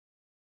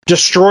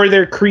destroy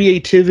their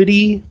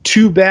creativity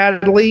too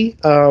badly.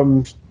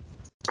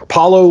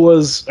 Apollo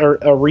was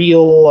a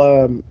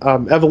real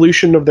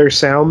evolution of their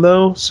sound,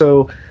 though,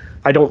 so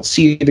I don't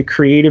see the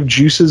creative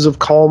juices of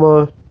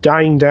Kalmah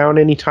dying down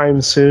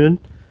anytime soon.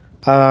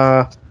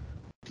 I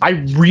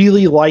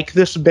really like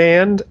this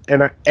band,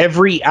 and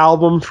every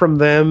album from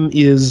them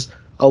is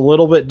a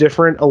little bit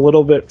different, a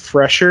little bit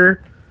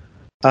fresher.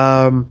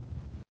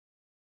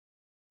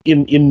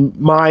 In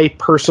my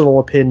personal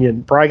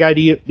opinion, Bry Guy,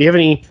 do you have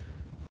any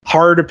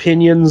hard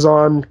opinions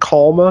on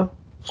Kalmah?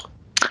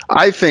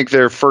 I think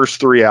their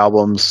first three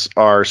albums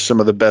are some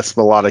of the best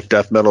melodic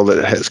death metal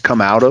that has come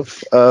out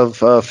of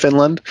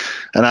Finland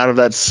and out of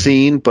that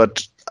scene.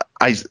 But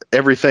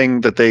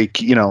everything that they,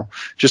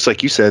 just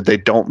like you said, they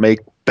don't make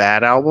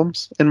bad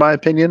albums, in my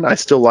opinion. I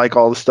still like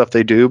all the stuff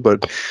they do,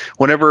 but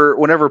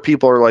whenever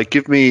people are like,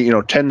 give me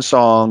 10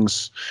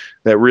 songs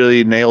that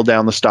really nail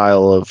down the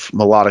style of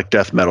melodic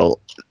death metal,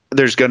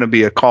 there's going to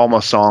be a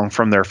Kalmah song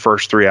from their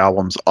first three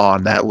albums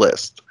on that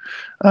list.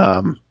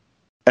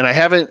 And I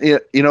haven't,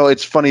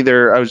 it's funny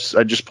there. I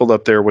just pulled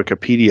up their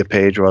Wikipedia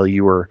page while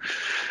you were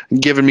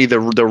giving me the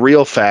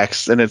real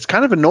facts, and it's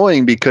kind of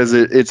annoying because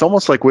it's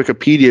almost like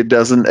Wikipedia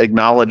doesn't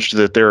acknowledge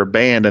that they're a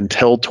band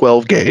until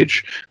 12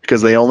 Gauge,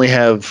 because they only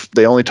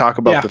talk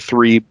about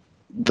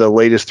the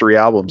latest three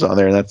albums on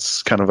there, and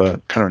that's kind of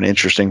an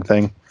interesting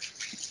thing.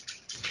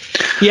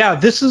 Yeah,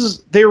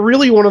 they're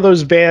really one of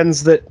those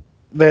bands that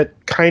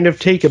kind of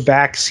take a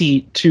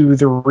backseat to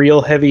the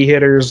real heavy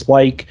hitters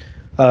like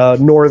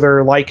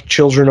Norther, like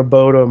Children of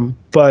Bodom.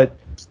 But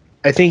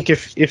I think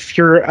if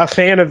you're a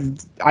fan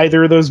of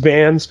either of those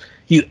bands,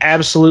 you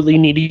absolutely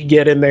need to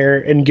get in there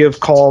and give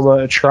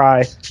Kalmah a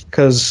try,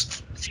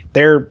 because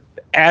they're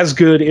as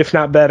good, if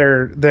not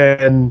better,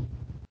 than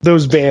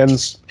those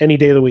bands any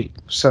day of the week.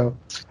 So,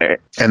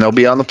 and they'll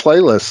be on the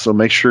playlist, so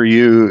make sure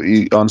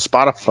you on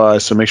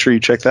Spotify, so make sure you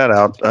check that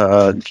out.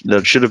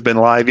 That should have been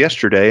live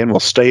yesterday and will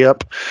stay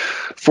up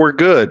for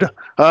good.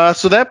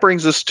 So that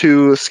brings us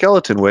to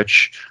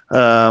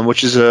Skeletonwitch,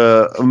 which is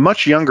a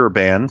much younger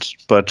band,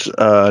 but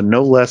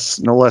no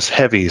less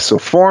heavy. So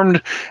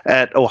formed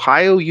at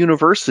Ohio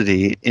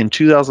University in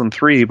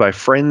 2003 by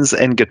friends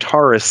and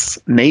guitarists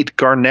Nate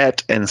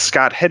Garnett and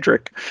Scott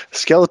Hedrick,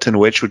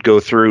 Skeletonwitch would go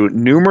through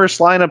numerous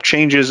lineup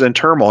changes and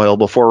turmoil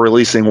before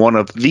releasing one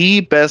of the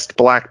best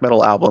black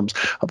metal albums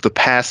of the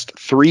past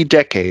 3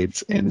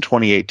 decades in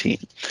 2018.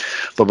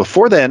 But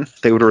before then,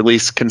 they would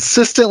release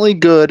consistently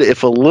good,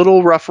 if a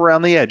little rough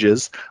around the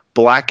edges,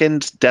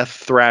 blackened death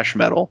thrash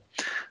metal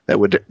that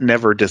would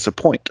never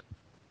disappoint.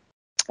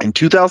 In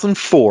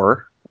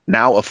 2004,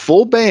 now a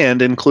full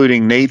band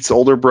including Nate's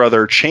older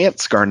brother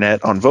Chance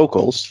Garnett on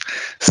vocals,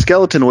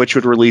 Skeletonwitch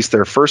would release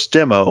their first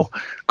demo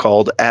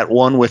called At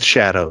One with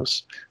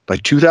Shadows. By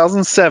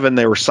 2007,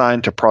 they were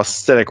signed to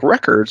Prosthetic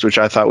Records, which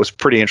I thought was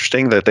pretty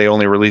interesting that they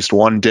only released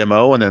one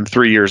demo, and then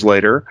 3 years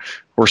later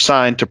were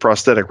signed to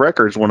Prosthetic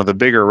Records, one of the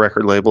bigger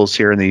record labels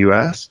here in the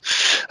U.S.,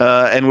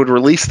 and would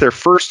release their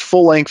first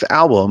full-length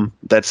album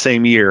that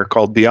same year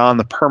called Beyond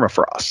the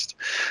Permafrost.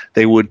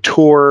 They would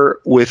tour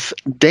with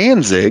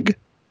Danzig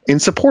in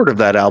support of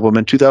that album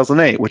in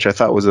 2008, which I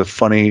thought was a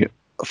funny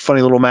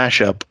little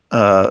mashup,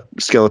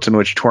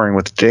 Skeletonwitch touring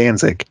with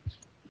Danzig.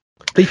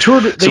 They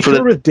toured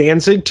with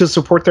Danzig to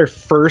support their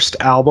first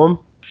album.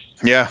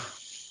 Yeah.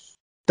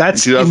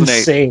 That's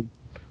insane.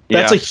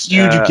 That's a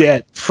huge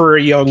get for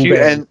a young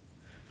band.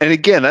 And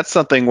again, that's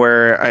something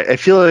where I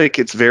feel like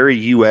it's very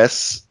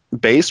US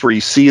based, where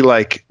you see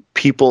like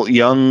people,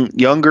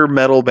 younger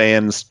metal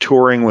bands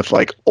touring with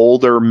like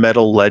older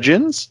metal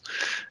legends,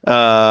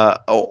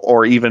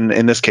 or even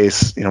in this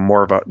case,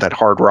 more about that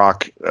hard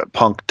rock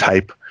punk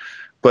type.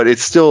 But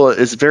it's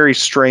very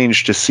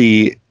strange to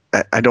see.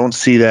 I don't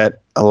see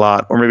that a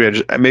lot, or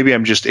maybe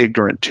I'm just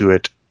ignorant to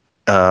it.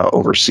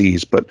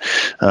 overseas, but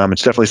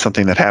it's definitely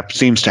something that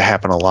seems to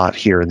happen a lot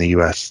here in the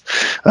U.S.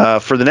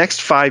 For the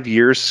next 5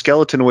 years,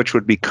 Skeletonwitch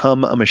would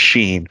become a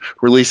machine,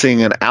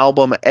 releasing an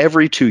album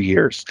every 2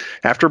 years.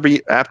 After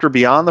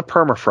Beyond the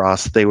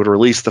Permafrost, they would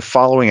release the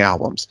following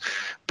albums: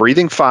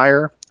 Breathing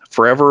Fire,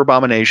 Forever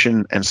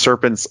Abomination, and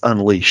Serpents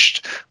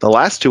Unleashed. The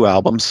last two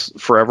albums,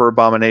 Forever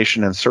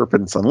Abomination and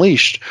Serpents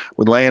Unleashed,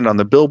 would land on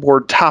the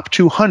Billboard Top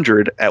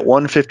 200 at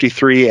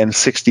 153 and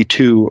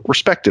 62,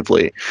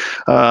 respectively.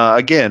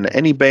 Again,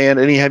 any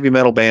heavy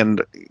metal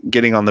band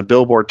getting on the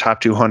Billboard Top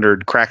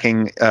 200,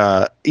 cracking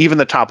even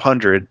the top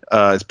 100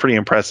 is pretty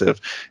impressive.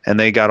 And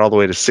they got all the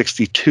way to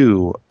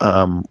 62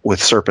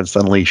 with Serpents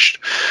Unleashed.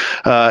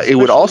 It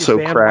would also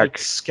crack like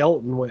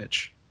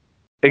Skeletonwitch.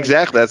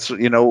 Exactly. That's,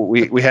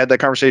 we had that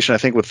conversation, I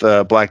think, with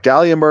Black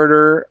Dahlia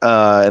Murder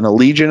and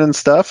Allegiant and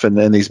stuff, and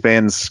these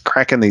bands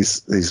cracking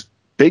these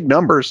big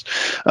numbers.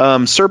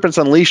 Serpents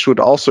Unleashed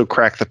would also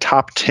crack the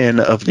top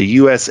 10 of the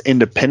U.S.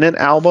 independent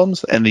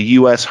albums and the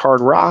U.S.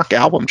 hard rock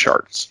album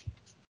charts.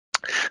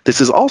 This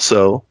is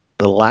also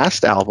the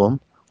last album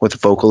with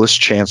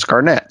vocalist Chance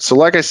Garnett. So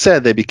like I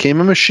said, they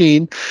became a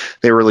machine.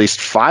 They released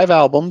 5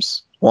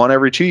 albums, one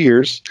every 2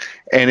 years,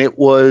 and it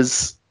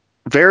was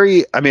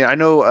I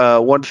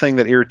know one thing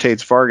that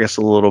irritates Vargas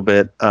a little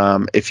bit,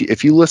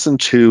 if you listen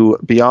to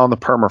Beyond the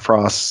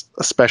Permafrost,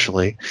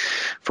 especially,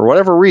 for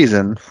whatever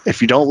reason,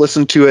 if you don't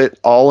listen to it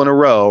all in a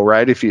row,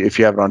 right? If you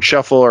have it on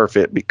shuffle, or if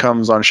it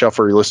becomes on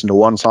shuffle, or you listen to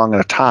one song at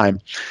a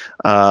time,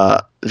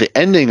 the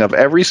ending of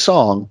every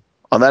song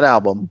on that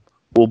album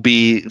will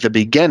be the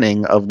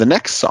beginning of the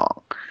next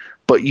song.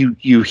 But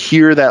you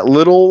hear that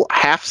little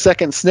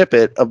half-second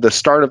snippet of the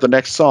start of the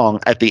next song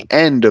at the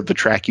end of the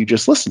track you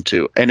just listened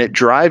to, and it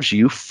drives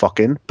you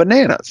fucking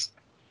bananas.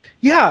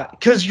 Yeah,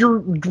 because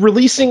you're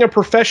releasing a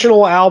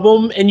professional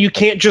album, and you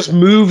can't just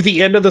move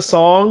the end of the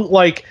song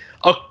like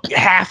a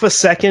half a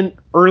second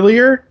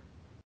earlier.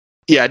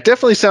 Yeah, it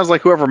definitely sounds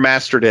like whoever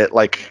mastered it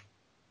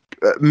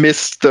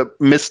missed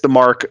the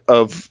mark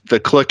of the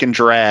click and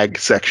drag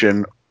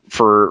section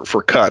for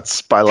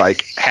cuts by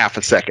like half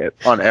a second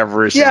on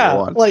every single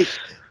one. Like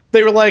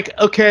they were like,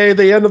 okay,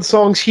 the end of the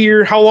song's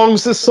here. How long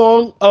is this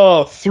song?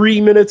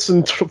 3 minutes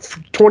and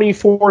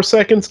 24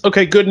 seconds.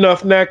 Okay, good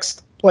enough.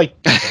 Next. Like,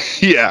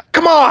 yeah,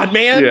 come on,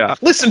 man. Yeah.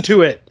 Listen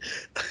to it.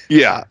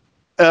 Yeah.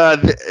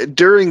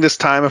 During this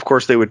time, of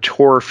course, they would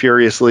tour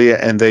furiously,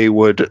 and they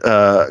would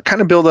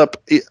kind of build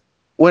up.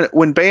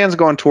 When bands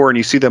go on tour and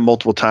you see them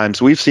multiple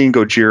times, we've seen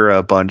Gojira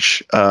a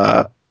bunch.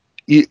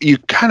 You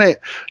kind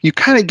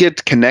of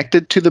get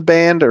connected to the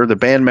band or the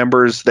band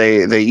members.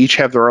 They each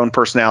have their own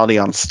personality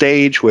on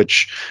stage,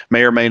 which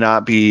may or may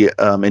not be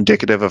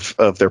indicative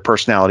of their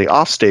personality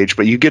off stage.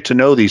 But you get to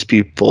know these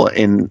people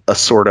in a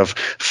sort of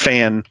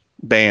fan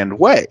band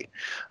way,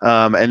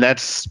 and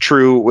that's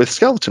true with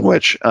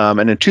Skeletonwitch.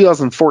 And in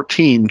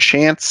 2014,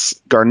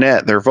 Chance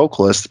Garnett, their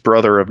vocalist,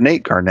 brother of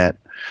Nate Garnett,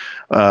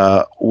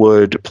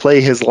 would play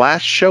his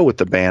last show with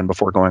the band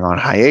before going on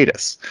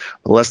hiatus.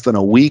 Less than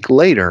a week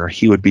later,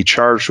 he would be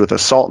charged with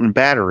assault and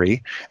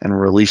battery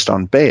and released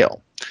on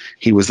bail.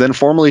 He was then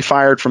formally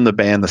fired from the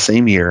band the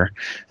same year,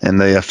 and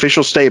the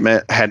official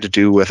statement had to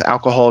do with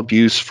alcohol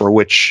abuse for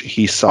which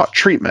he sought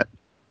treatment.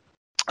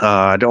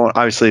 I don't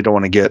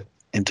want to get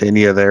into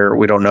any of there.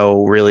 We don't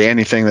know really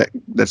anything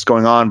that's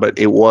going on, but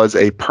it was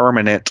a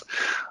permanent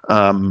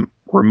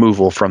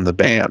removal from the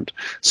band.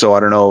 So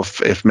I don't know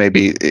if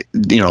maybe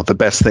the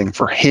best thing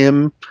for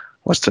him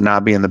was to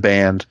not be in the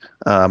band,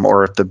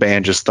 or if the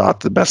band just thought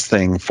the best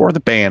thing for the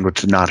band was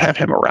to not have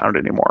him around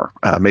anymore.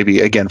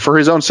 Maybe again for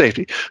his own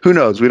safety. Who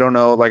knows? We don't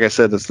know. Like I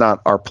said, that's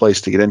not our place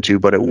to get into,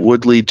 but it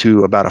would lead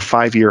to about a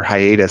 5-year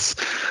hiatus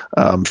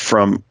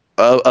from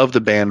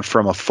the band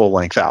from a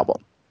full-length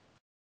album.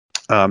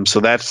 So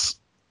that's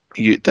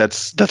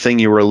the thing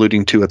you were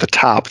alluding to at the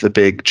top, the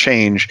big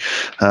change,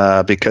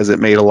 because it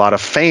made a lot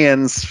of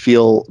fans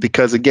feel,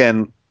 because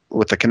again,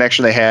 with the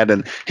connection they had,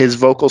 and his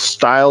vocal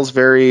style's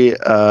very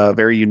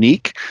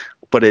unique,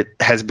 but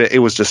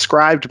it was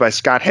described by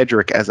Scott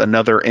Hedrick as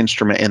another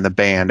instrument in the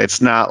band.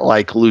 It's not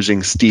like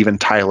losing Steven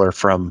Tyler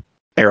from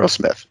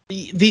Aerosmith.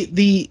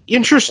 The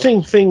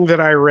interesting thing that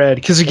I read,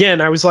 because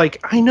again, I was like,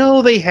 I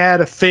know they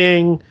had a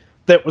thing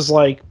that was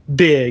like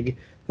big,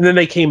 and then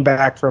they came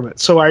back from it.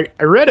 So I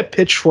read a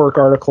Pitchfork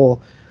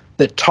article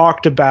that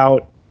talked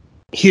about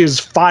his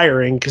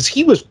firing, because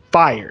he was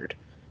fired.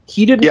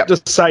 He didn't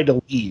decide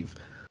to leave.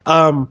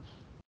 And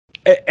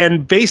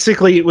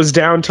basically it was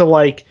down to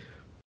like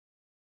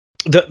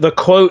the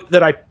quote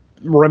that I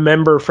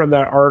remember from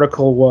that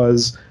article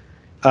was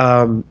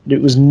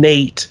it was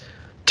Nate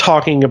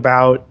talking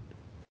about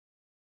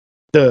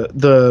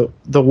the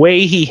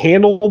way he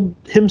handled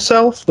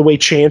himself, the way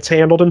Chance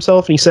handled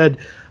himself, and he said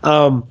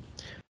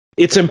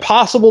it's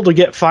impossible to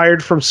get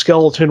fired from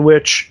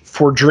Skeletonwitch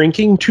for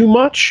drinking too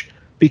much,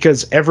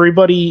 because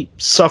everybody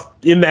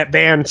in that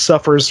band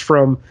suffers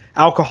from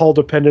alcohol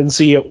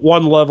dependency at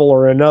one level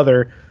or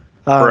another.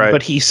 Right.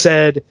 But he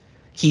said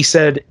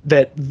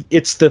that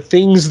it's the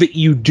things that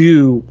you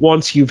do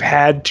once you've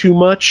had too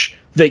much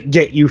that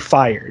get you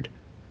fired.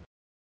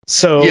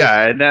 So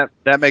yeah, and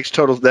that makes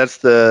total. That's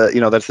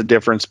the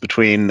difference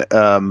between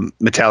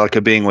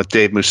Metallica being with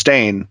Dave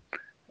Mustaine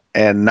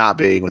and not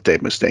being with Dave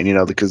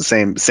Mustaine. Because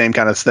the same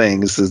kind of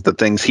things as the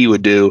things he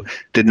would do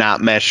did not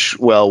mesh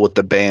well with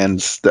the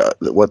band's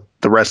what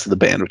the rest of the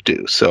band would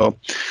do. So,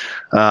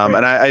 Right.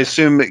 and I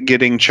assume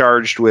getting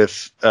charged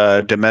with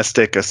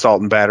domestic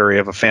assault and battery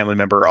of a family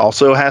member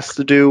also has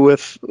to do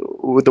with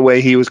the way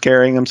he was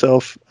carrying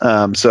himself.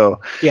 Yeah.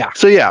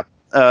 So yeah.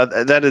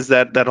 That is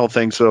that whole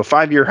thing. So a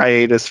 5-year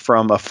hiatus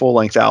from a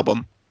full-length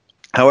album.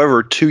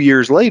 However, 2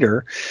 years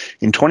later,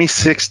 in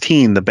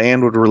 2016, the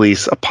band would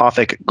release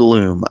Apothic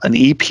Gloom, an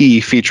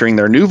EP featuring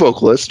their new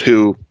vocalist,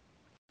 who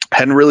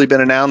hadn't really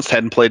been announced,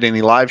 hadn't played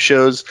any live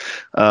shows.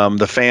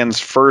 The fans'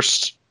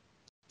 first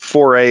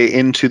foray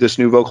into this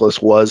new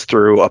vocalist was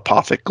through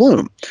Apothic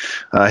Gloom.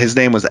 His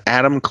name was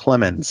Adam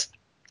Clemens.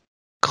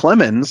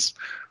 Clemens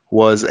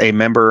was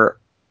an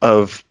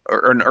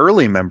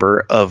early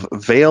member of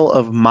Veil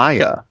of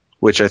Maya,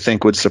 which I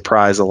think would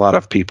surprise a lot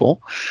of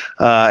people.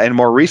 And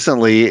more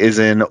recently is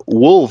in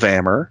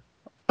Wolfhammer,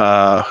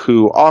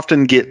 who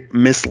often get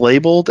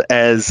mislabeled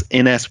as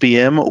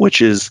NSBM,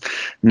 which is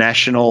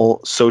National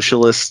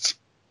Socialist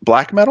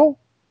Black Metal.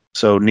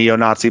 So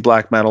neo-Nazi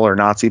black metal or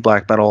Nazi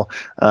black metal.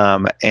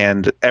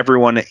 And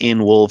everyone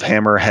in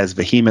Wolfhammer has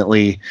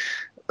vehemently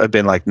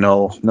been like,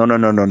 no,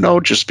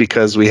 just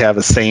because we have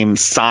the same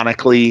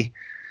sonically,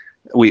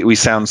 we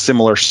sound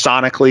similar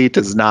sonically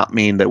does not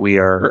mean that we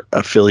are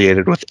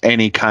affiliated with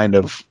any kind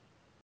of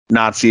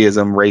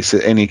Nazism, race,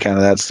 any kind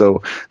of that.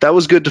 So that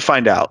was good to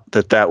find out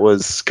that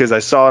was, because I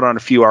saw it on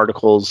a few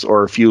articles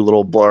or a few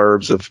little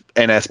blurbs of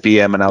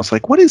NSBM, and I was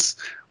like, what is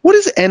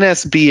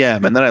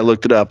NSBM? And then I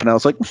looked it up, and I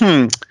was like,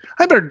 I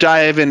better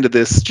dive into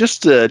this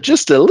just a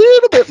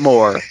little bit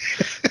more.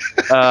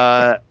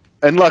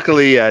 And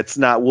luckily, it's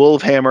not.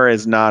 Wolfhammer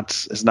is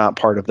not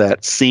part of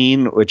that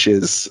scene, which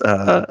is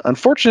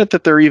unfortunate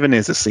that there even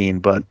is a scene.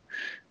 But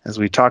as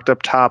we talked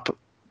up top,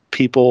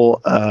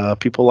 people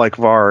like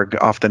Varg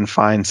often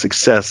find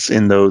success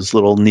in those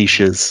little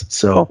niches.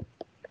 So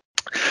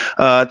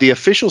the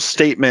official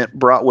statement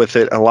brought with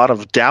it a lot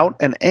of doubt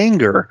and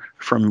anger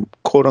from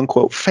quote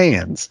unquote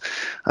fans,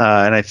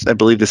 and I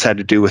believe this had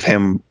to do with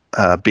him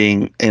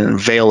being in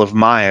Veil of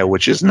Maya,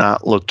 which is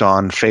not looked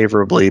on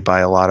favorably by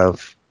a lot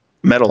of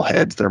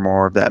metalheads. They're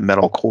more of that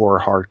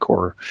metalcore,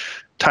 hardcore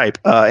type.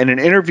 In an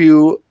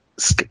interview,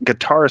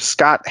 guitarist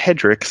Scott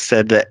Hedrick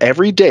said that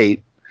every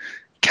date,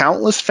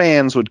 countless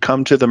fans would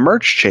come to the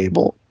merch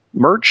table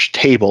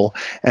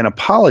and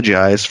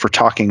apologize for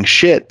talking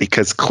shit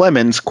because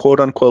Clemens, quote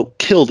unquote,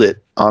 killed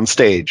it on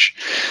stage.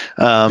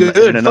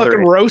 Good,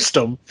 fucking roast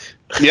them.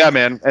 Yeah,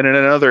 man. And in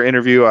another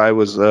interview I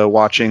was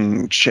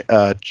watching,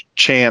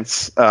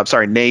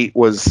 Nate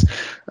was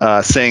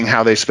saying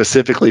how they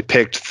specifically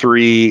picked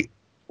 3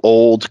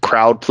 old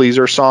crowd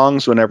pleaser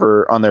songs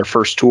whenever on their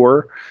first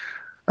tour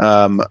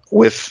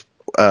with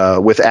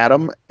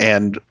Adam,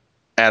 and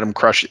Adam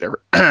crushed it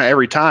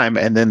every time,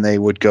 and then they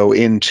would go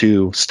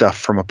into stuff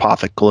from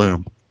Apothic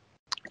Gloom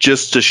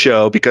just to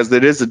show, because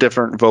it is a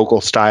different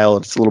vocal style.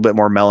 It's a little bit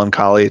more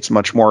melancholy. It's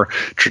much more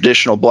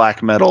traditional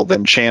black metal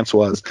than Chance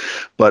was,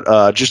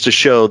 but just to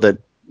show that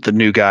the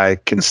new guy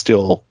can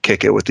still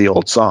kick it with the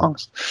old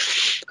songs.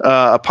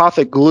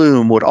 Apothic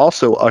Gloom would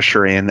also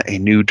usher in a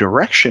new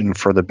direction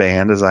for the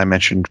band, as I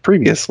mentioned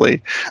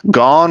previously.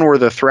 Gone were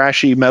the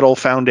thrashy metal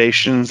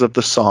foundations of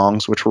the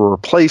songs, which were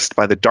replaced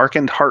by the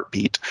darkened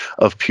heartbeat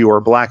of pure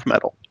black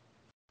metal.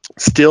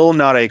 Still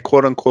not a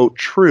quote-unquote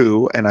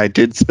true, and I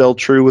did spell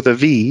true with a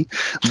V,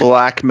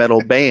 black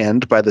metal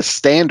band by the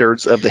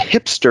standards of the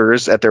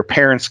hipsters at their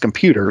parents'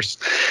 computers.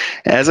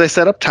 As I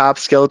said up top,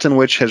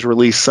 Skeletonwitch has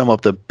released some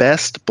of the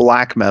best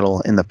black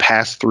metal in the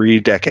past 3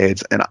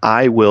 decades, and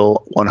I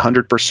will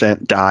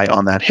 100% die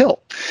on that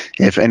hill.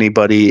 If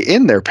anybody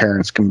in their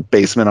parents'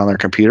 basement on their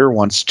computer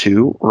wants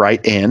to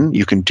write in,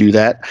 you can do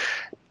that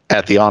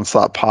at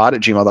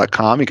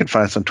theonslaughtpod@gmail.com. You can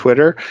find us on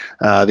Twitter,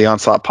 the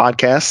Onslaught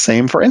Podcast,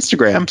 same for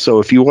Instagram. So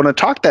if you want to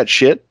talk that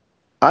shit,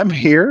 I'm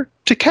here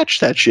to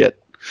catch that shit.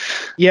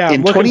 Yeah,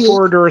 I'm looking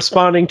forward to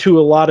responding to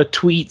a lot of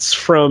tweets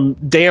from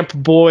Damp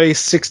Boy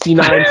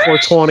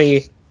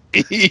 69420.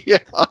 Yeah.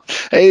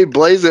 Hey,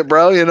 blaze it,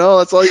 bro.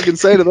 That's all you can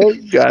say to those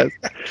guys.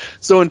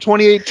 So in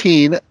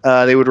 2018,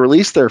 they would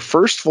release their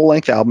first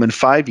full-length album in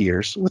 5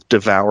 years with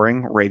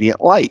Devouring Radiant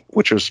Light,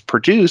 which was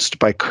produced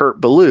by Kurt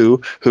Ballou,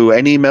 who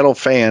any metal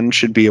fan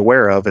should be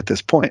aware of at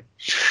this point.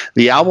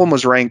 The album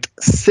was ranked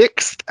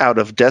 6th out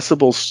of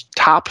Decibel's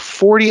top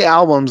 40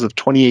 albums of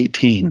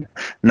 2018.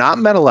 Not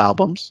metal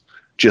albums,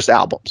 just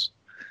albums.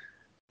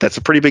 That's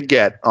a pretty big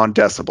get on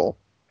Decibel.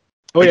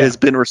 It has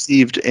been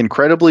received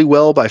incredibly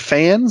well by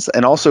fans,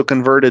 and also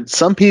converted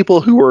some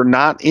people who were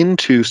not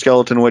into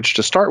Skeletonwitch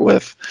to start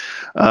with,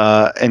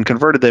 and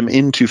converted them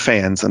into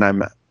fans. And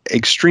I'm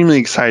extremely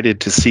excited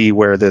to see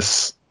what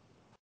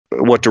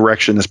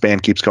direction this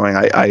band keeps going.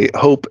 I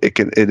hope it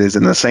is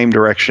in the same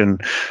direction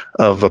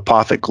of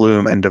Apothic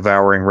Gloom and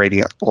Devouring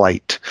Radiant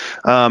Light.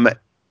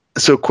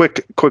 So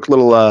quick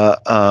little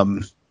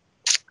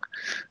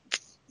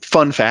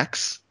fun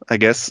facts. I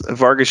guess.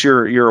 Vargas,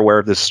 you're aware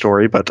of this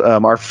story, but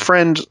a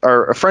friend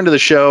of the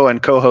show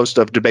and co-host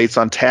of Debates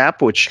on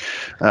Tap, which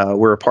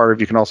we're a part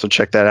of. You can also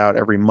check that out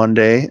every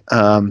Monday.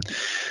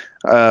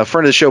 A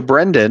friend of the show,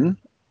 Brendan,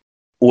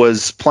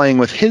 was playing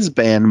with his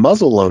band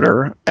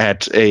Muzzleloader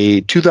at a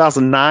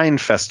 2009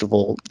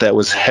 festival that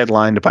was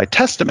headlined by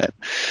Testament.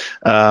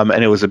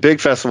 And it was a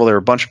big festival. There were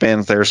a bunch of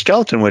bands there.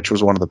 Skeletonwitch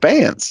was one of the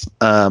bands.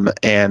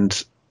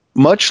 And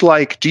much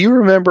like, do you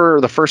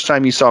remember the first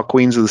time you saw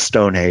Queens of the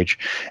Stone Age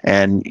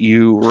and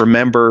you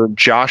remember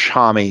Josh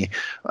Homme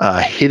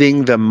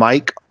hitting the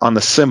mic on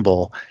the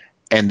cymbal,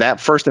 and that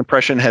first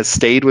impression has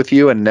stayed with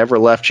you and never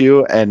left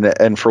you,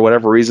 and for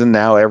whatever reason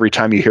now every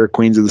time you hear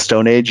Queens of the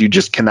Stone Age you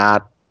just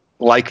cannot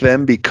like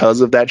them because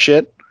of that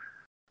shit?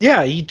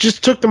 Yeah, he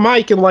just took the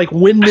mic and like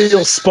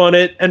windmill spun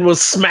it and was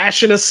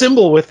smashing a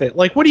cymbal with it.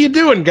 Like, what are you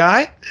doing,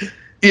 guy?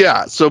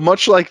 Yeah, so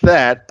much like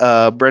that,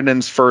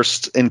 Brendan's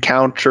first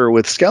encounter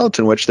with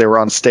Skeletonwitch, they were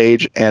on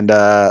stage and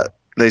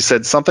they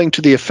said something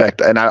to the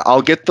effect, and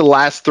I'll get the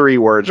last three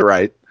words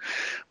right,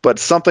 but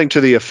something to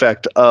the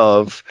effect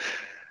of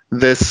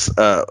this,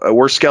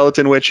 we're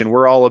Skeletonwitch and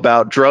we're all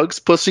about drugs,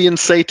 pussy, and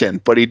Satan,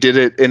 but he did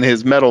it in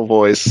his metal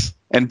voice.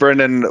 And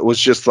Brendan was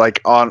just like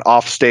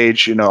off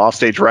stage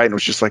right, and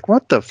was just like,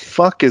 what the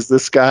fuck is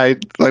this guy?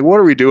 Like,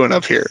 what are we doing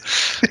up here?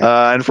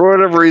 And for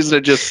whatever reason,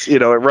 it just, it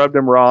rubbed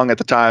him wrong at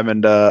the time.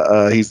 And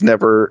he's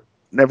never,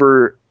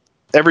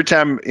 every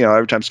time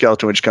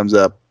Skeletonwitch comes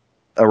up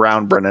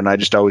around Brendan, I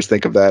just always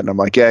think of that. And I'm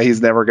like, yeah,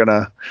 he's never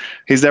gonna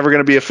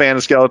be a fan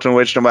of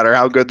Skeletonwitch no matter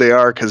how good they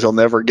are, because he'll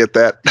never get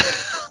that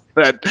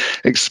that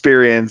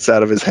experience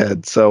out of his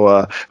head.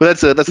 So,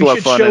 but that's a lot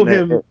of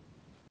fun.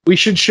 We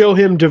should show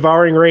him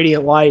Devouring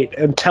Radiant Light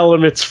and tell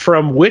him it's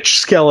from Witch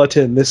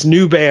Skeleton, this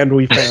new band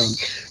we found.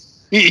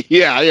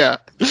 Yeah.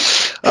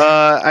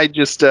 I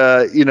just,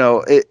 but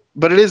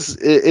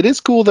it is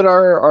cool that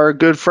our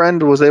good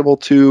friend was able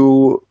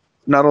to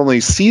not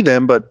only see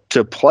them, but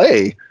to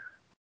play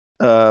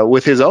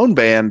with his own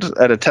band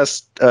at a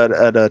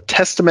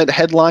Testament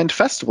headlined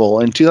festival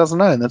in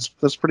 2009.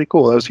 That's pretty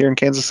cool. That was here in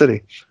Kansas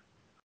City.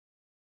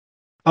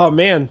 Oh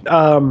man,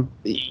 I'm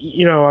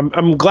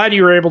glad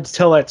you were able to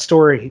tell that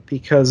story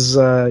because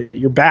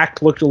your back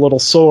looked a little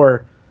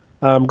sore.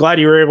 I'm glad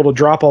you were able to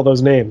drop all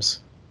those names.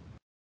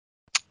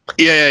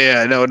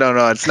 Yeah. No.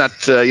 It's not.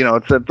 It's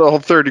the whole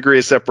third degree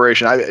of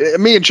separation.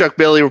 Me and Chuck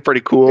Billy were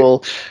pretty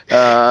cool.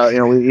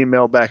 We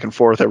email back and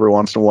forth every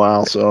once in a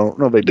while, so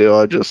no big deal.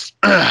 I just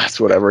it's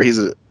whatever.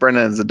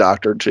 Brendan's a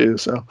doctor too,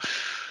 so.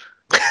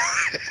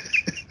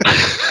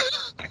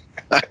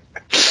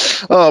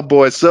 Oh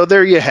boy, so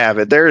there you have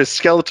it. There is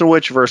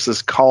Skeletonwitch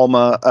versus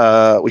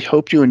Kalmah. We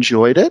hope you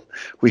enjoyed it.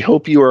 We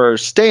hope you are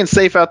staying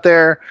safe out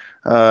there,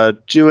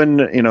 doing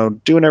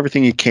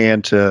everything you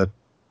can to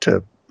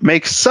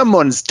make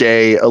someone's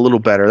day a little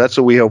better. That's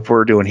what we hope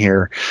we're doing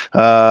here.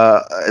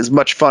 As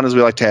much fun as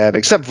we like to have,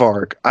 except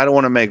Varg. I don't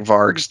want to make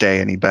Varg's day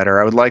any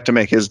better. I would like to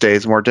make his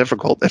days more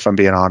difficult, if I'm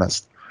being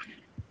honest.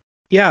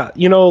 Yeah,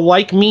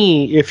 like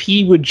me, if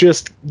he would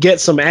just get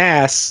some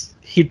ass,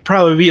 he'd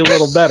probably be a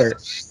little better.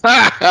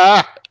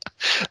 I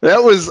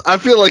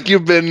feel like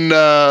you've been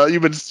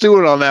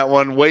stewing on that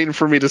one, waiting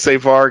for me to say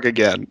Varg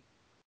again.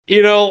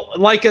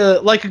 Like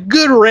a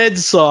good red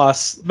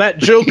sauce. That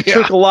joke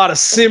took a lot of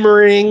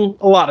simmering,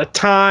 a lot of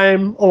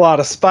time, a lot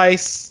of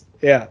spice.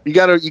 Yeah, you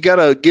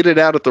gotta get it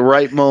out at the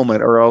right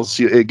moment, or else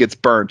it gets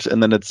burnt,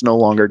 and then it's no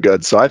longer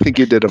good. So I think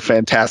you did a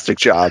fantastic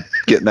job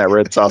getting that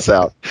red sauce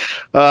out.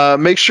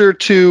 Make sure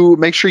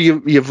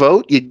you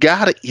vote. You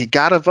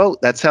gotta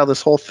vote. That's how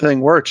this whole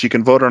thing works. You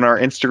can vote on our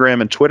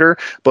Instagram and Twitter.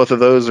 Both of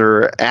those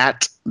are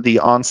at the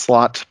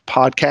Onslaught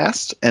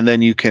Podcast, and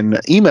then you can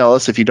email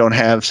us if you don't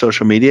have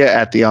social media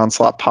at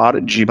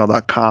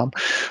theonsloughtpod@gmail.com.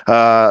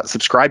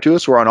 Subscribe to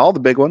us. We're on all the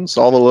big ones,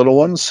 all the little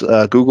ones,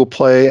 Google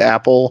Play,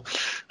 Apple,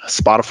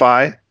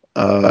 Spotify,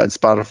 and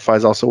Spotify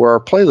is also where our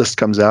playlist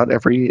comes out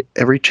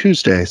every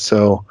Tuesday.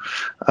 So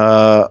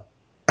I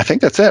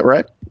think that's it,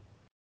 right?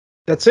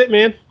 That's it,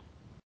 man.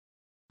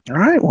 All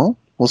right. Well,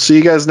 we'll see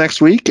you guys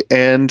next week,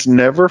 and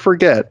never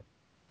forget,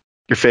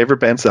 your favorite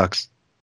band sucks.